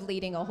sort of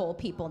leading a whole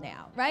people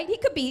now, right? He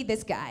could be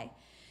this guy.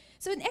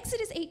 So in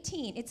Exodus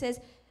 18, it says,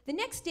 the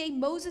next day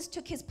Moses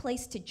took his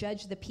place to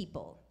judge the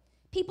people.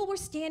 People were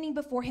standing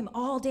before him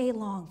all day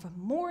long, from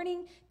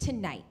morning to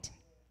night.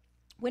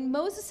 When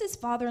Moses'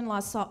 father-in-law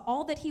saw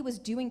all that he was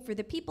doing for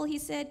the people, he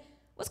said,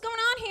 what's going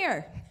on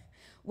here?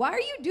 Why are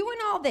you doing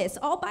all this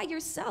all by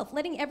yourself,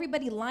 letting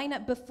everybody line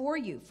up before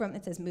you from,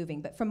 it says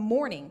moving, but from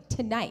morning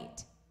to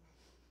night?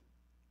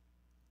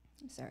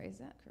 I'm sorry, is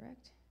that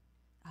correct?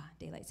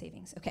 Daylight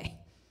savings, okay.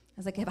 I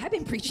was like, have I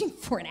been preaching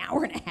for an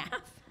hour and a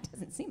half?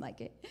 Doesn't seem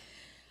like it.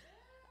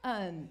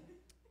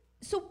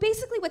 So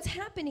basically what's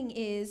happening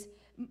is,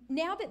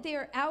 now that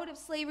they're out of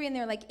slavery and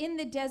they're like in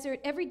the desert,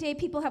 every day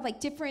people have like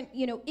different,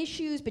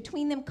 issues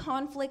between them,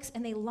 conflicts,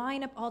 and they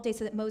line up all day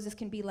so that Moses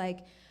can be like,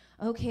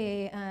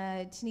 Okay,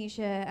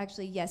 Tanisha,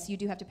 actually, yes, you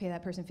do have to pay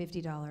that person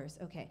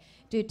 $50. Okay,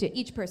 to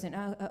each person.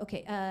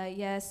 Okay,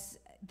 yes,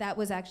 that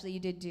was actually, you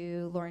did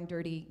do Lauren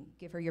dirty,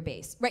 give her your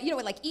base. Right, you know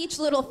what, like each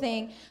little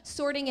thing,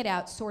 sorting it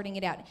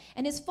out.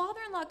 And his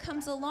father-in-law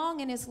comes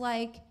along and is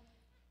like,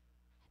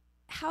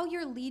 how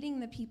you're leading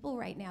the people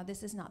right now,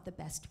 this is not the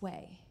best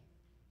way.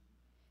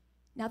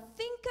 Now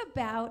think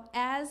about,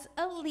 as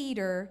a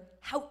leader,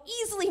 how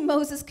easily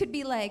Moses could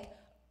be like,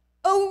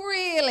 oh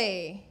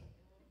really?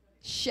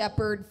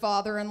 Shepherd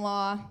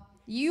father-in-law,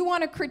 you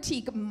want to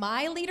critique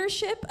my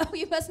leadership? Oh,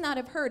 you must not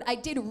have heard. I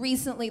did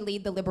recently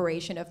lead the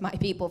liberation of my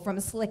people from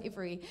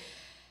slavery.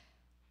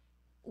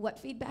 What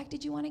feedback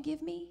did you want to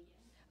give me?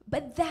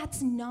 But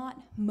that's not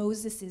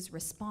Moses'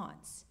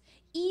 response.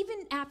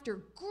 Even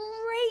after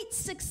great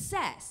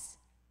success,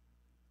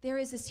 there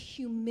is this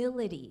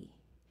humility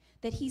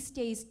that he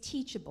stays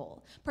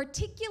teachable.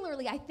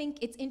 Particularly, I think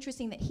it's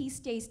interesting that he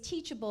stays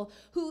teachable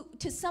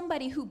to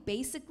somebody who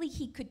basically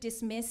he could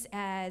dismiss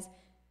as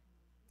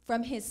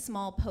from his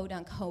small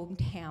podunk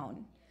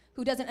hometown,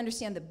 who doesn't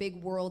understand the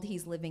big world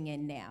he's living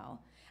in now.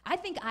 I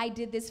think I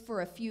did this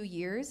for a few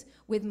years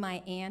with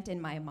my aunt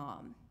and my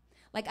mom.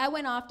 Like, I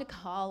went off to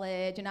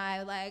college and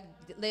I like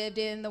lived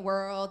in the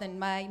world, and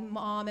my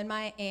mom and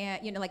my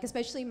aunt, you know, like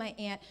especially my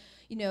aunt,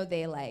 you know,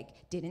 they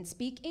like didn't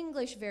speak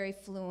English very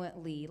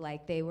fluently,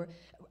 like they were,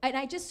 and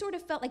I just sort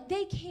of felt like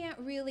they can't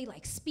really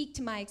like speak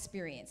to my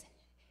experience.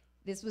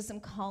 This was some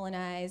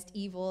colonized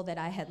evil that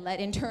I had let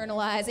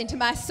internalize into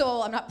my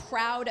soul. I'm not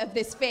proud of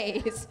this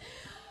phase.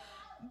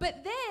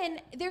 But then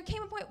there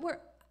came a point where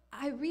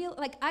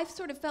I've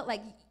sort of felt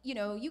like, you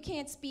know, you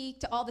can't speak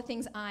to all the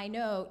things I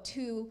know,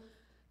 to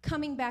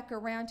coming back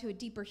around to a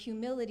deeper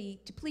humility,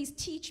 to please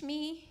teach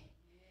me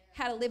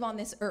how to live on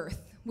this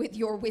earth with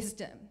your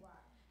wisdom.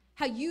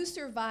 How you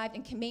survived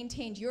and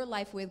maintained your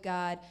life with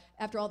God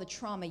after all the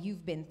trauma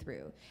you've been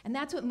through. And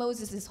that's what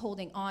Moses is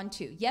holding on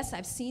to. Yes,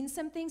 I've seen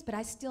some things, but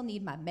I still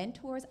need my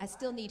mentors. I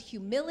still need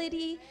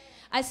humility.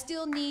 I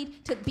still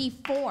need to be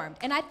formed.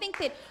 And I think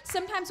that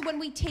sometimes when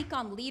we take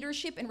on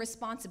leadership and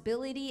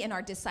responsibility and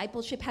our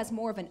discipleship has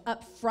more of an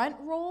upfront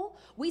role,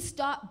 we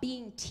stop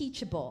being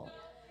teachable.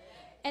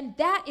 And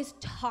that is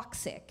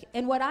toxic.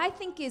 And what I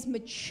think is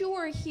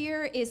mature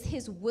here is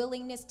his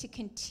willingness to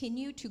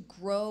continue to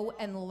grow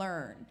and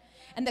learn.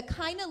 And the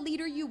kind of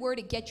leader you were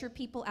to get your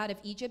people out of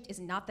Egypt is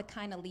not the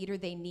kind of leader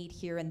they need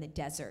here in the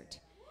desert.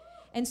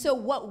 And so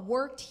what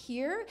worked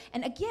here,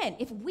 and again,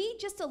 if we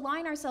just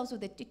align ourselves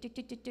with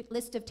a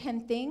list of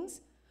 10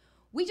 things,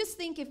 we just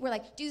think if we're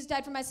like, Jesus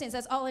died for my sins,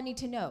 that's all I need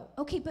to know.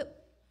 Okay,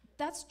 but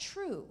that's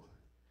true.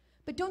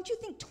 But don't you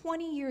think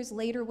 20 years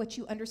later, what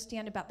you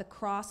understand about the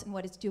cross and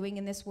what it's doing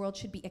in this world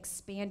should be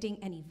expanding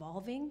and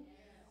evolving?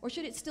 Or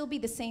should it still be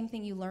the same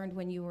thing you learned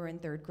when you were in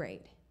 3rd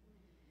grade?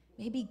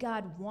 Maybe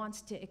God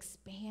wants to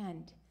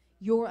expand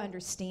your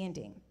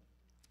understanding.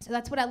 So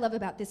that's what I love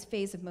about this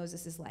phase of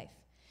Moses' life.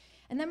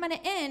 And then I'm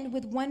going to end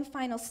with one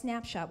final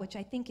snapshot, which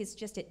I think is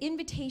just an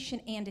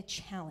invitation and a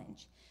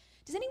challenge.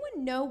 Does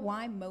anyone know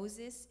why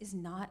Moses is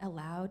not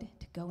allowed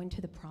to go into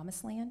the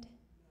promised land?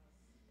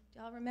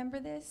 Do y'all remember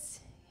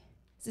this?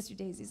 Sister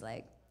Daisy's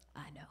like,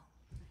 I know.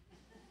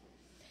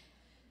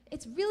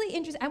 It's really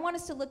interesting. I want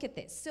us to look at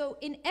this. So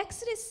in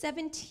Exodus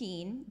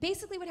 17,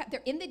 basically what happened,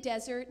 they're in the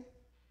desert,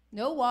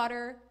 no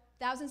water,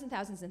 thousands and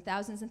thousands and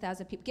thousands and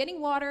thousands of people.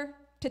 Getting water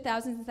to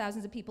thousands and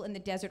thousands of people in the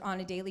desert on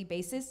a daily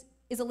basis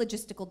is a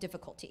logistical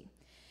difficulty.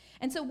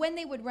 And so when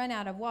they would run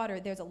out of water,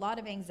 there's a lot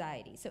of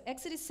anxiety. So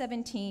Exodus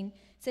 17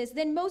 says,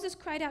 Then Moses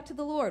cried out to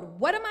the Lord,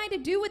 What am I to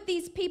do with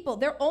these people?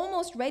 They're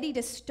almost ready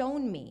to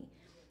stone me.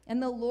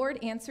 And the Lord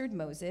answered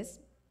Moses,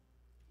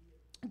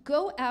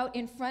 Go out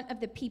in front of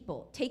the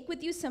people. Take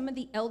with you some of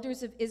the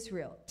elders of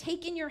Israel.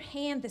 Take in your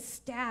hand the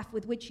staff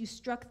with which you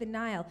struck the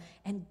Nile,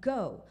 and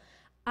go.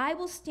 I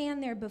will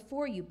stand there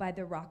before you by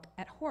the rock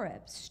at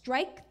Horeb.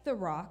 Strike the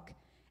rock,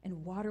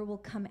 and water will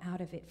come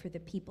out of it for the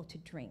people to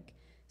drink.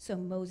 So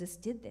Moses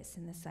did this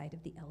in the sight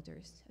of the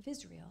elders of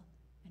Israel,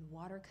 and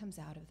water comes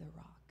out of the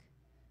rock.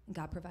 And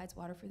God provides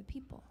water for the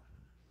people.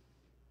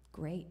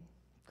 Great,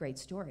 great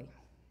story.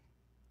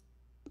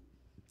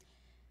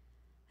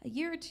 A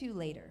year or two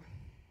later,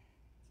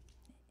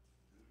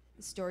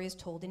 the story is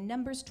told in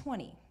Numbers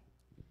 20.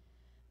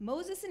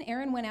 Moses and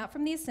Aaron went out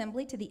from the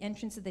assembly to the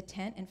entrance of the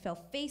tent and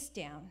fell face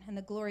down, and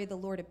the glory of the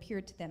Lord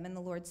appeared to them. And the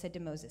Lord said to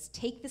Moses,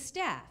 Take the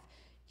staff.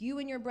 You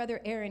and your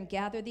brother Aaron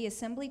gather the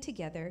assembly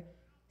together.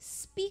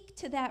 Speak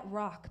to that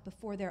rock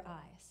before their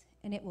eyes,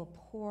 and it will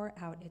pour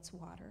out its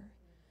water.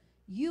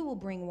 You will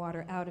bring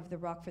water out of the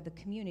rock for the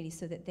community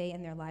so that they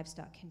and their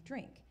livestock can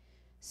drink.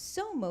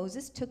 So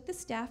Moses took the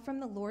staff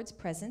from the Lord's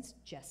presence,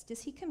 just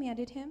as he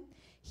commanded him.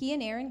 He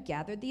and Aaron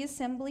gathered the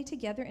assembly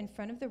together in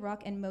front of the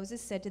rock, and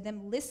Moses said to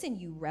them, Listen,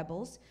 you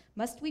rebels,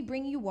 must we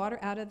bring you water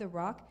out of the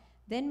rock?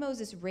 Then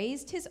Moses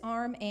raised his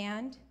arm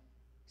and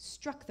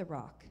struck the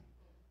rock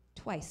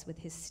twice with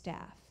his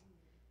staff,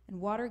 and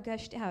water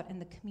gushed out,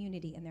 and the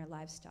community and their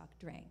livestock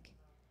drank.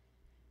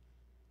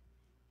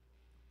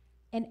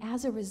 And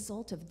as a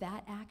result of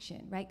that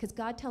action, right, because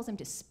God tells him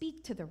to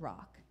speak to the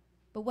rock,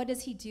 But what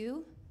does he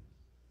do?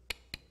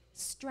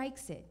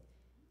 Strikes it.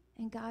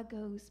 And God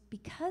goes,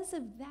 because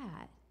of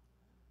that,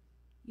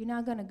 you're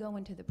not going to go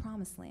into the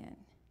promised land.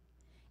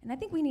 And I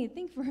think we need to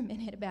think for a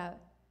minute about,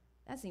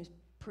 that seems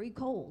pretty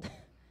cold.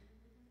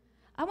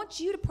 I want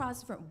you to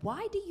process for,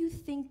 why do you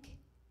think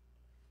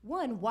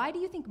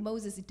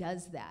Moses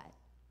does that?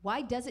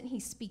 Why doesn't he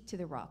speak to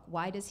the rock?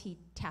 Why does he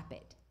tap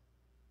it?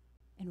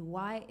 And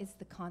why is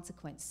the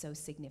consequence so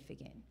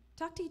significant?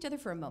 Talk to each other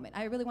for a moment.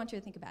 I really want you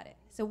to think about it.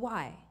 So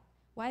why?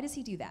 Why does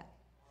he do that?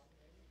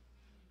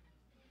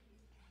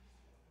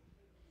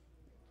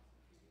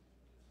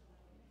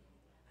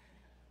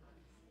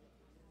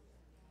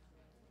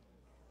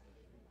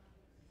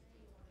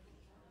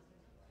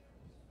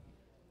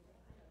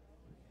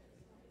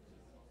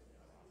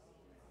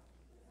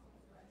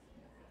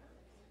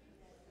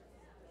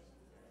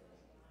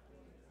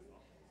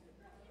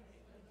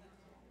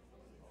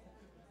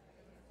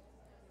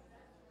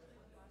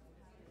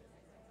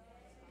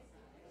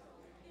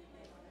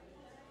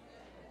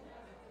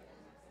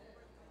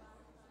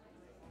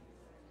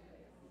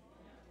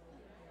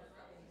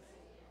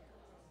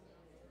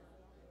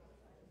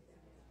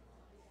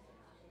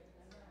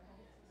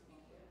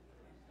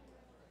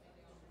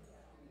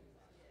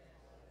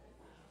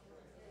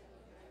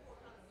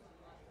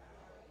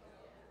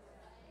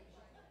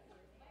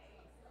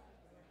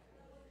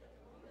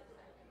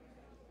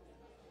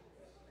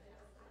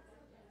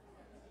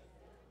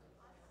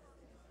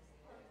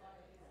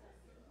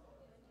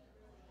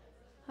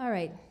 All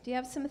right, do you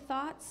have some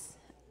thoughts?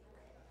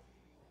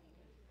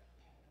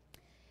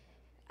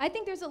 I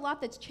think there's a lot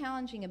that's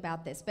challenging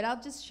about this, but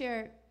I'll just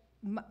share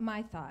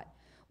my thought,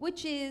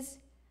 which is,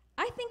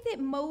 I think that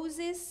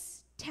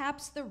Moses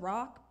taps the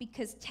rock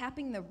because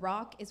tapping the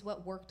rock is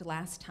what worked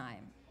last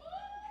time.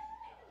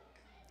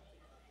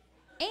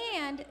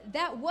 And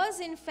that was,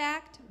 in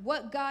fact,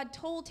 what God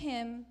told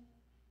him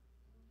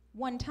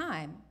one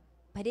time,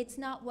 but it's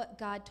not what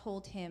God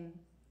told him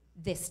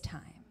this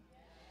time.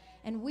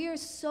 And we're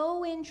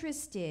so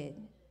interested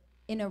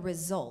in a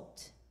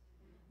result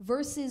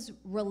versus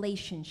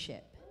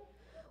relationship.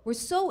 We're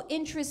so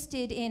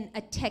interested in a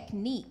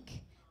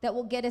technique that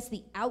will get us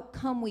the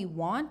outcome we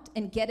want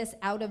and get us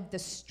out of the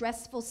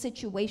stressful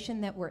situation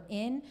that we're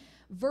in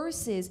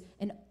versus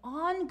an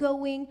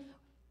ongoing,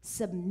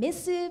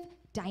 submissive,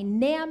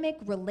 dynamic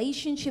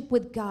relationship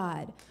with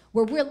God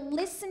where we're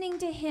listening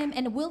to him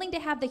and willing to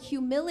have the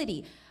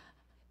humility.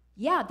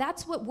 Yeah,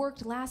 that's what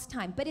worked last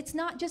time, but it's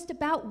not just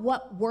about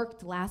what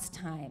worked last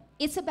time.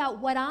 It's about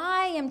what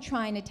I am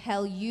trying to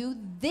tell you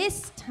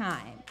this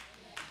time.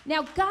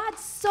 Now,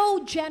 God's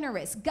so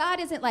generous. God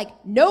isn't like,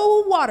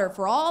 no water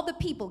for all the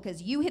people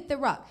because you hit the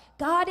rock.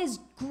 God is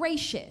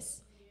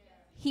gracious.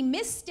 He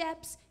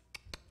missteps,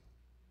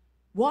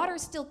 water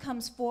still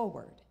comes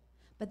forward.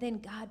 But then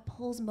God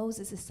pulls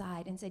Moses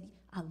aside and said,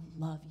 I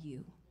love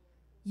you.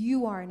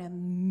 You are an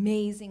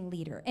amazing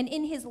leader. And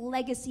in his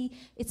legacy,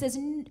 it says,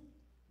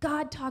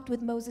 God talked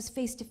with Moses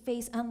face to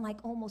face, unlike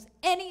almost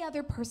any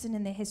other person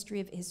in the history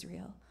of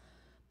Israel.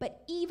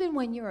 But even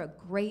when you're a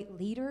great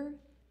leader,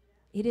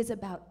 it is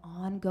about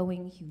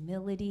ongoing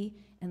humility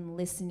and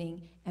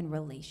listening and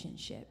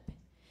relationship.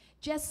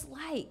 Just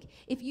like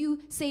if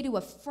you say to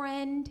a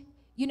friend,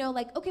 you know,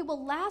 like, okay,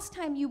 well, last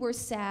time you were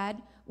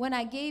sad, when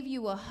I gave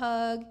you a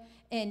hug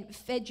and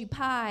fed you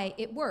pie,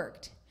 it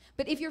worked.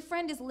 But if your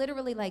friend is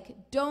literally like,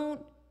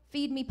 don't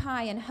feed me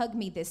pie and hug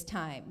me this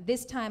time.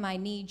 This time I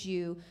need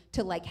you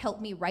to like help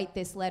me write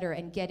this letter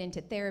and get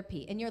into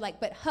therapy. And you're like,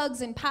 but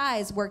hugs and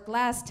pies worked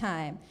last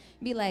time.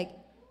 Be like,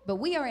 but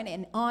we are in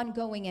an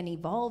ongoing and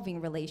evolving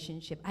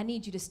relationship. I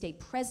need you to stay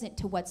present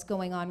to what's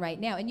going on right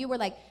now. And you were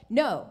like,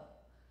 no,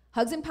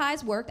 hugs and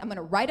pies worked. I'm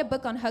gonna write a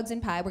book on hugs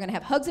and pie. We're gonna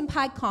have hugs and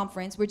pie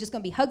conference. We're just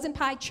gonna be hugs and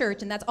pie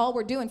church, and that's all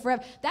we're doing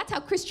forever. That's how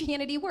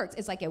Christianity works.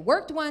 It's like it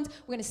worked once,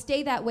 we're gonna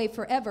stay that way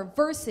forever,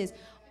 versus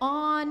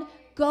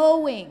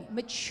ongoing,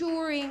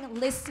 maturing,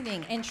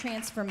 listening, and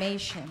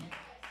transformation.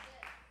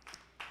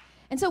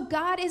 And so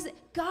God is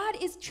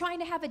trying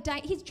to have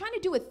he's trying to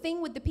do a thing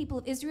with the people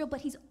of Israel,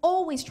 but he's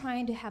always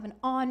trying to have an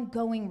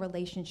ongoing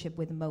relationship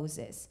with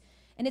Moses.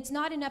 And it's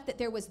not enough that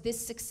there was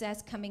this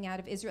success coming out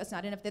of Israel. It's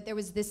not enough that there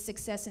was this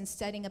success in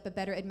setting up a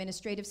better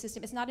administrative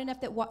system. It's not enough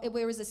that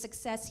there was a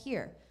success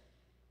here.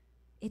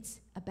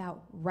 It's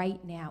about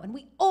right now. And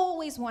we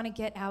always want to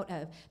get out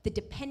of the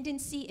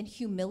dependency and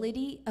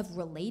humility of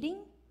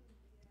relating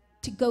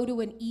to go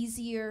to an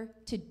easier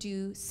to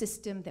do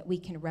system that we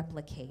can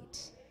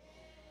replicate.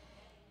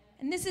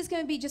 And this is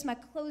going to be just my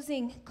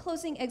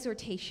closing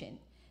exhortation.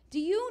 Do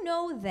you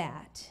know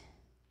that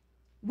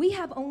we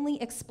have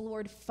only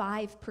explored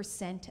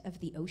 5% of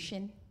the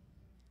ocean?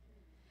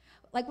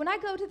 Like when I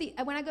go to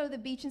the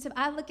beach and stuff,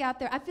 I look out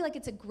there, I feel like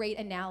it's a great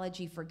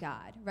analogy for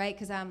God, right?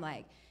 Because I'm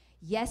like,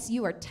 yes,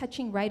 you are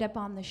touching right up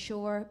on the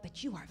shore,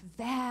 but you are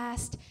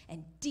vast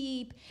and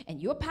deep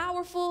and you're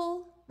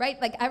powerful, right?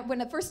 Like when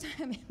the first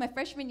time, my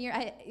freshman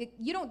year,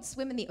 you don't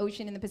swim in the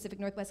ocean in the Pacific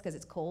Northwest because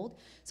it's cold.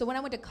 So when I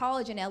went to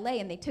college in LA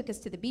and they took us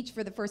to the beach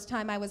for the first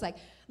time, I was like,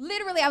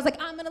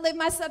 I'm gonna live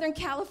my Southern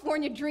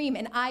California dream.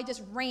 And I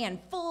just ran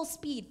full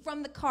speed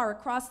from the car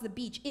across the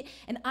beach.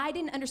 And I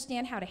didn't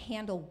understand how to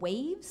handle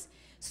waves.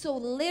 So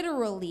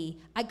literally,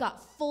 I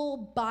got full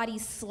body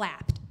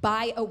slapped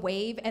by a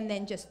wave and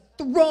then just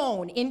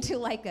thrown into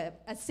like a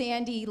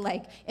sandy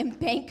like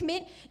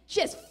embankment,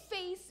 just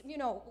face,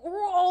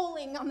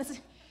 rolling on this.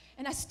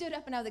 And I stood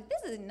up and I was like,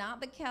 this is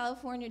not the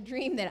California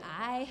dream that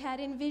I had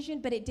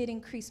envisioned, but it did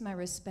increase my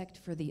respect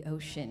for the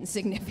ocean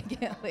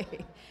significantly.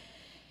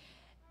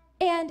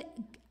 And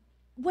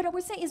what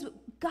we're saying is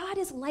God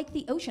is like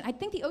the ocean. I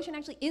think the ocean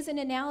actually is an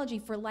analogy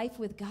for life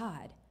with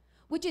God,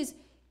 which is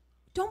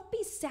don't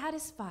be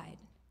satisfied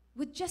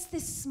with just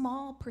this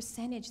small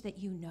percentage that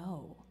you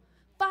know.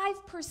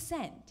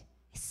 5%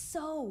 is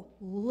so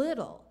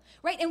little,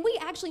 right? And we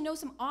actually know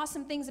some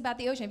awesome things about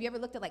the ocean. Have you ever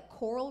looked at like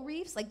coral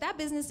reefs? Like that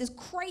business is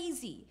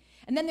crazy.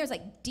 And then there's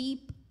like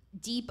deep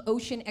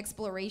ocean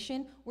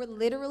exploration where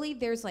literally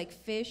there's like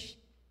fish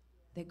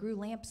that grew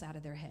lamps out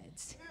of their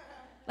heads.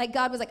 Like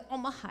God was like,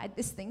 I'm gonna hide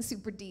this thing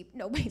super deep.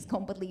 Nobody's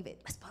gonna believe it.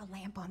 Let's put a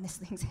lamp on this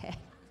thing's head.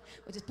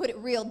 We'll just put it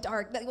real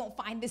dark. They won't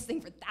find this thing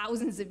for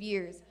thousands of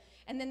years.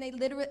 And then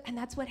and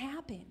that's what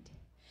happened.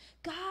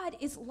 God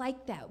is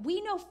like that.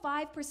 We know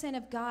 5%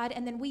 of God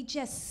and then we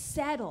just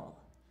settle.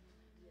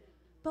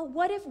 But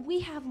what if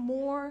we have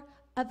more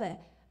of an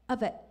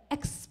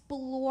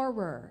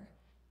explorer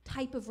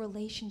type of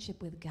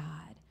relationship with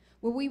God,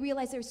 where we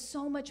realize there's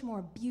so much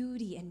more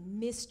beauty and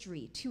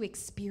mystery to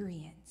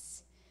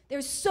experience.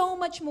 There's so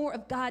much more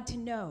of God to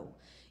know.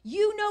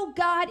 You know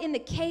God in the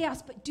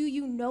chaos, but do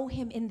you know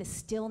him in the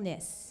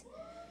stillness?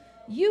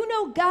 You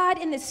know God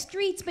in the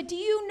streets, but do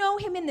you know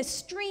him in the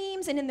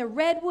streams and in the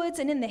redwoods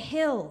and in the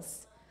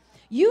hills?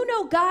 You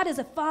know God as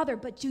a father,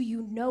 but do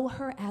you know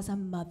her as a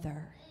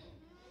mother?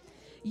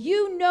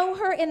 You know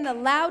her in the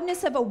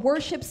loudness of a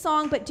worship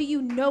song, but do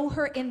you know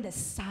her in the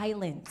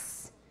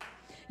silence?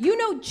 You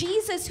know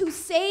Jesus who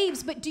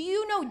saves, but do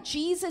you know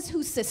Jesus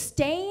who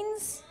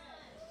sustains?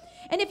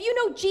 And if you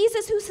know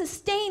Jesus who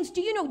sustains,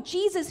 do you know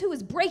Jesus who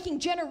is breaking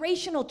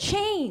generational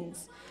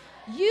chains?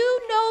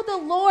 You know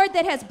the Lord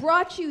that has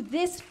brought you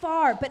this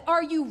far, but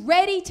are you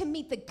ready to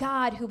meet the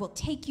God who will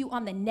take you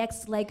on the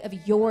next leg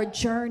of your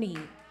journey?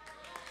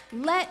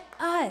 Let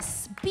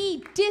us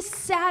be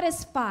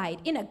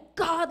dissatisfied in a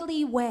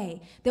godly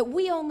way that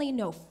we only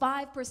know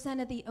 5%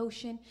 of the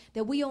ocean,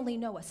 that we only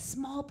know a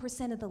small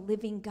percent of the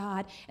living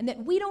God, and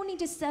that we don't need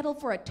to settle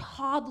for a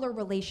toddler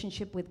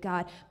relationship with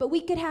God, but we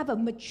could have a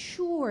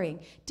maturing,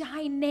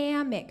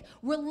 dynamic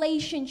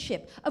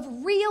relationship of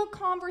real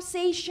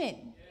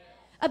conversation,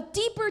 of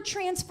deeper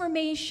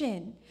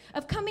transformation,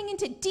 of coming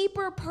into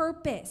deeper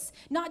purpose,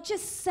 not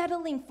just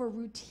settling for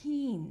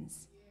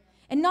routines.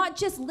 And not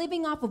just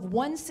living off of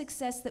one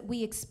success that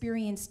we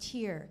experienced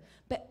here,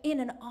 but in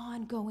an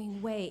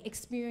ongoing way,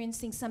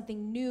 experiencing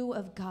something new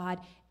of God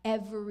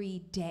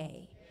every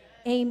day.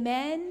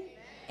 Amen?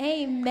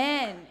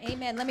 Amen.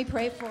 Amen. Let me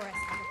pray for us.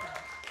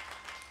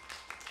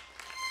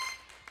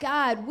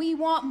 God, we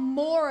want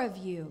more of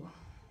you.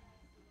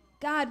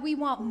 God, we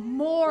want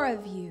more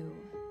of you.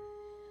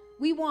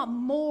 We want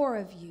more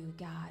of you,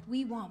 God.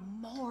 We want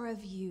more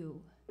of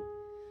you.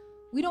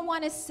 We don't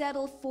want to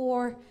settle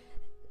for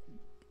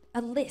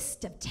a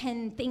list of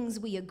 10 things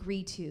we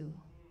agree to.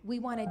 We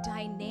want a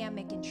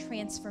dynamic and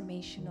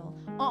transformational,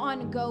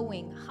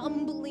 ongoing,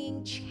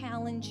 humbling,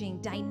 challenging,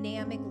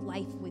 dynamic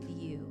life with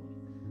you.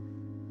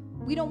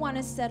 We don't want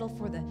to settle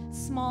for the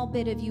small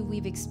bit of you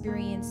we've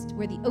experienced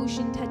where the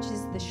ocean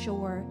touches the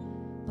shore,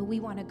 but we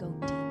want to go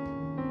deep.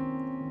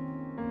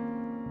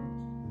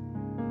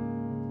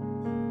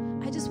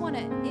 I just want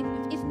to,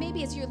 if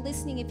maybe as you're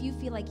listening, if you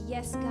feel like,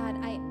 yes, God,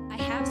 I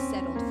have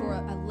settled for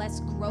a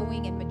less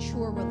growing and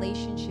mature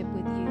relationship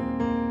with you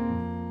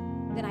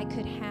than I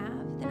could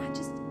have, then I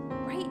just,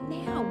 right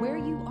now, where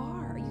you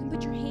are, you can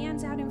put your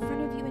hands out in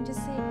front of you and just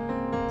say,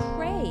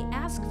 pray,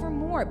 ask for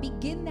more,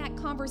 begin that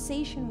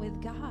conversation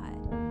with God.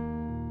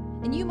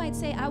 And you might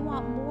say, I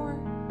want more,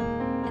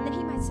 and then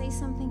he might say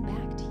something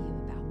back to you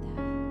about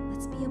that.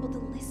 Let's be able to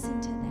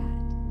listen to that.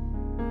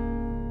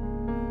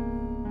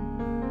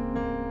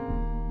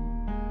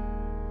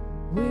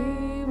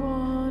 We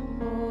want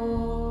more.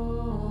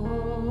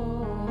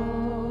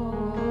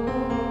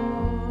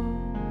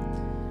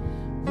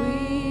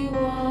 We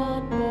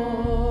want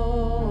more.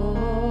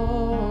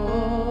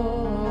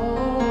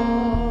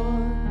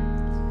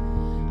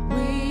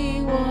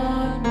 We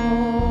want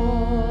more.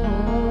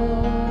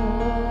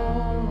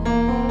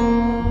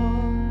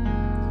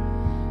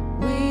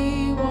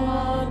 We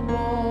want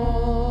more.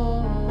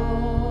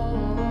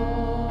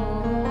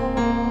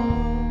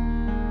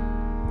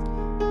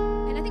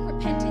 And I think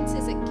repentance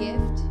is a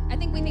gift. I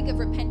think we think of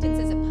repentance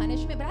as a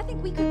punishment, but I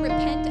think we could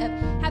repent of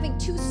having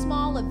too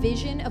small a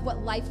vision of what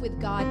life with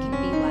God can be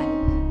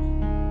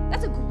like.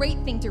 That's a great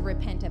thing to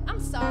repent of. I'm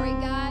sorry,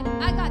 God.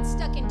 I got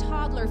stuck in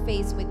toddler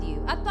phase with you.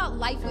 I thought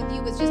life with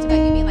you was just about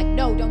you being like,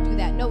 no, don't do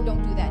that, no,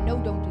 don't do that, no,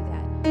 don't do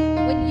that.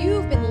 When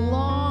you've been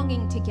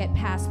longing to get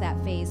past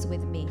that phase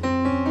with me,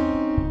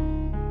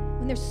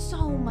 when there's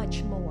so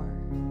much more.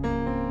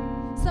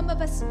 Some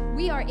of us,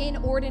 we are in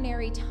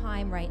ordinary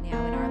time right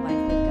now in our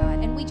life with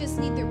God, and we just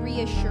need the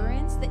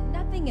reassurance that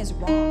nothing is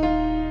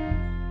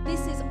wrong.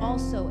 This is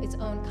also its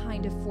own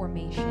kind of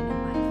formation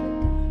in life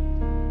with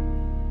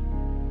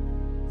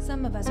God.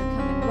 Some of us are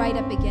coming right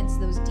up against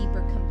those deeper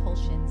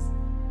compulsions.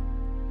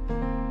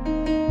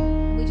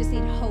 And we just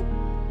need hope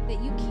that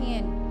you're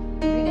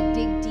going to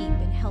dig deep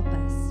and help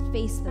us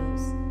face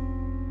those.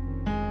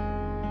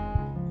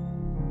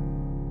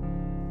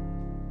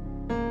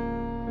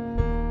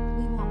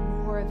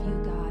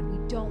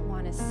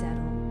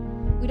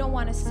 We don't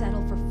want to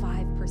settle for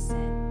 5%.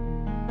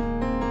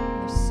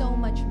 There's so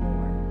much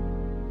more.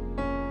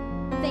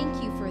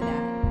 Thank you for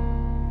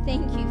that.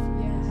 Thank you for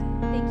that.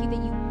 Thank you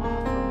that you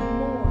offer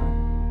more.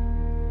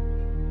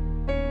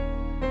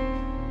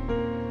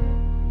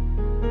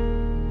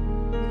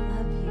 We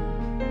love you.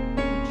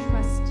 We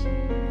trust you.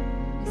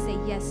 We say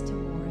yes to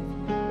more.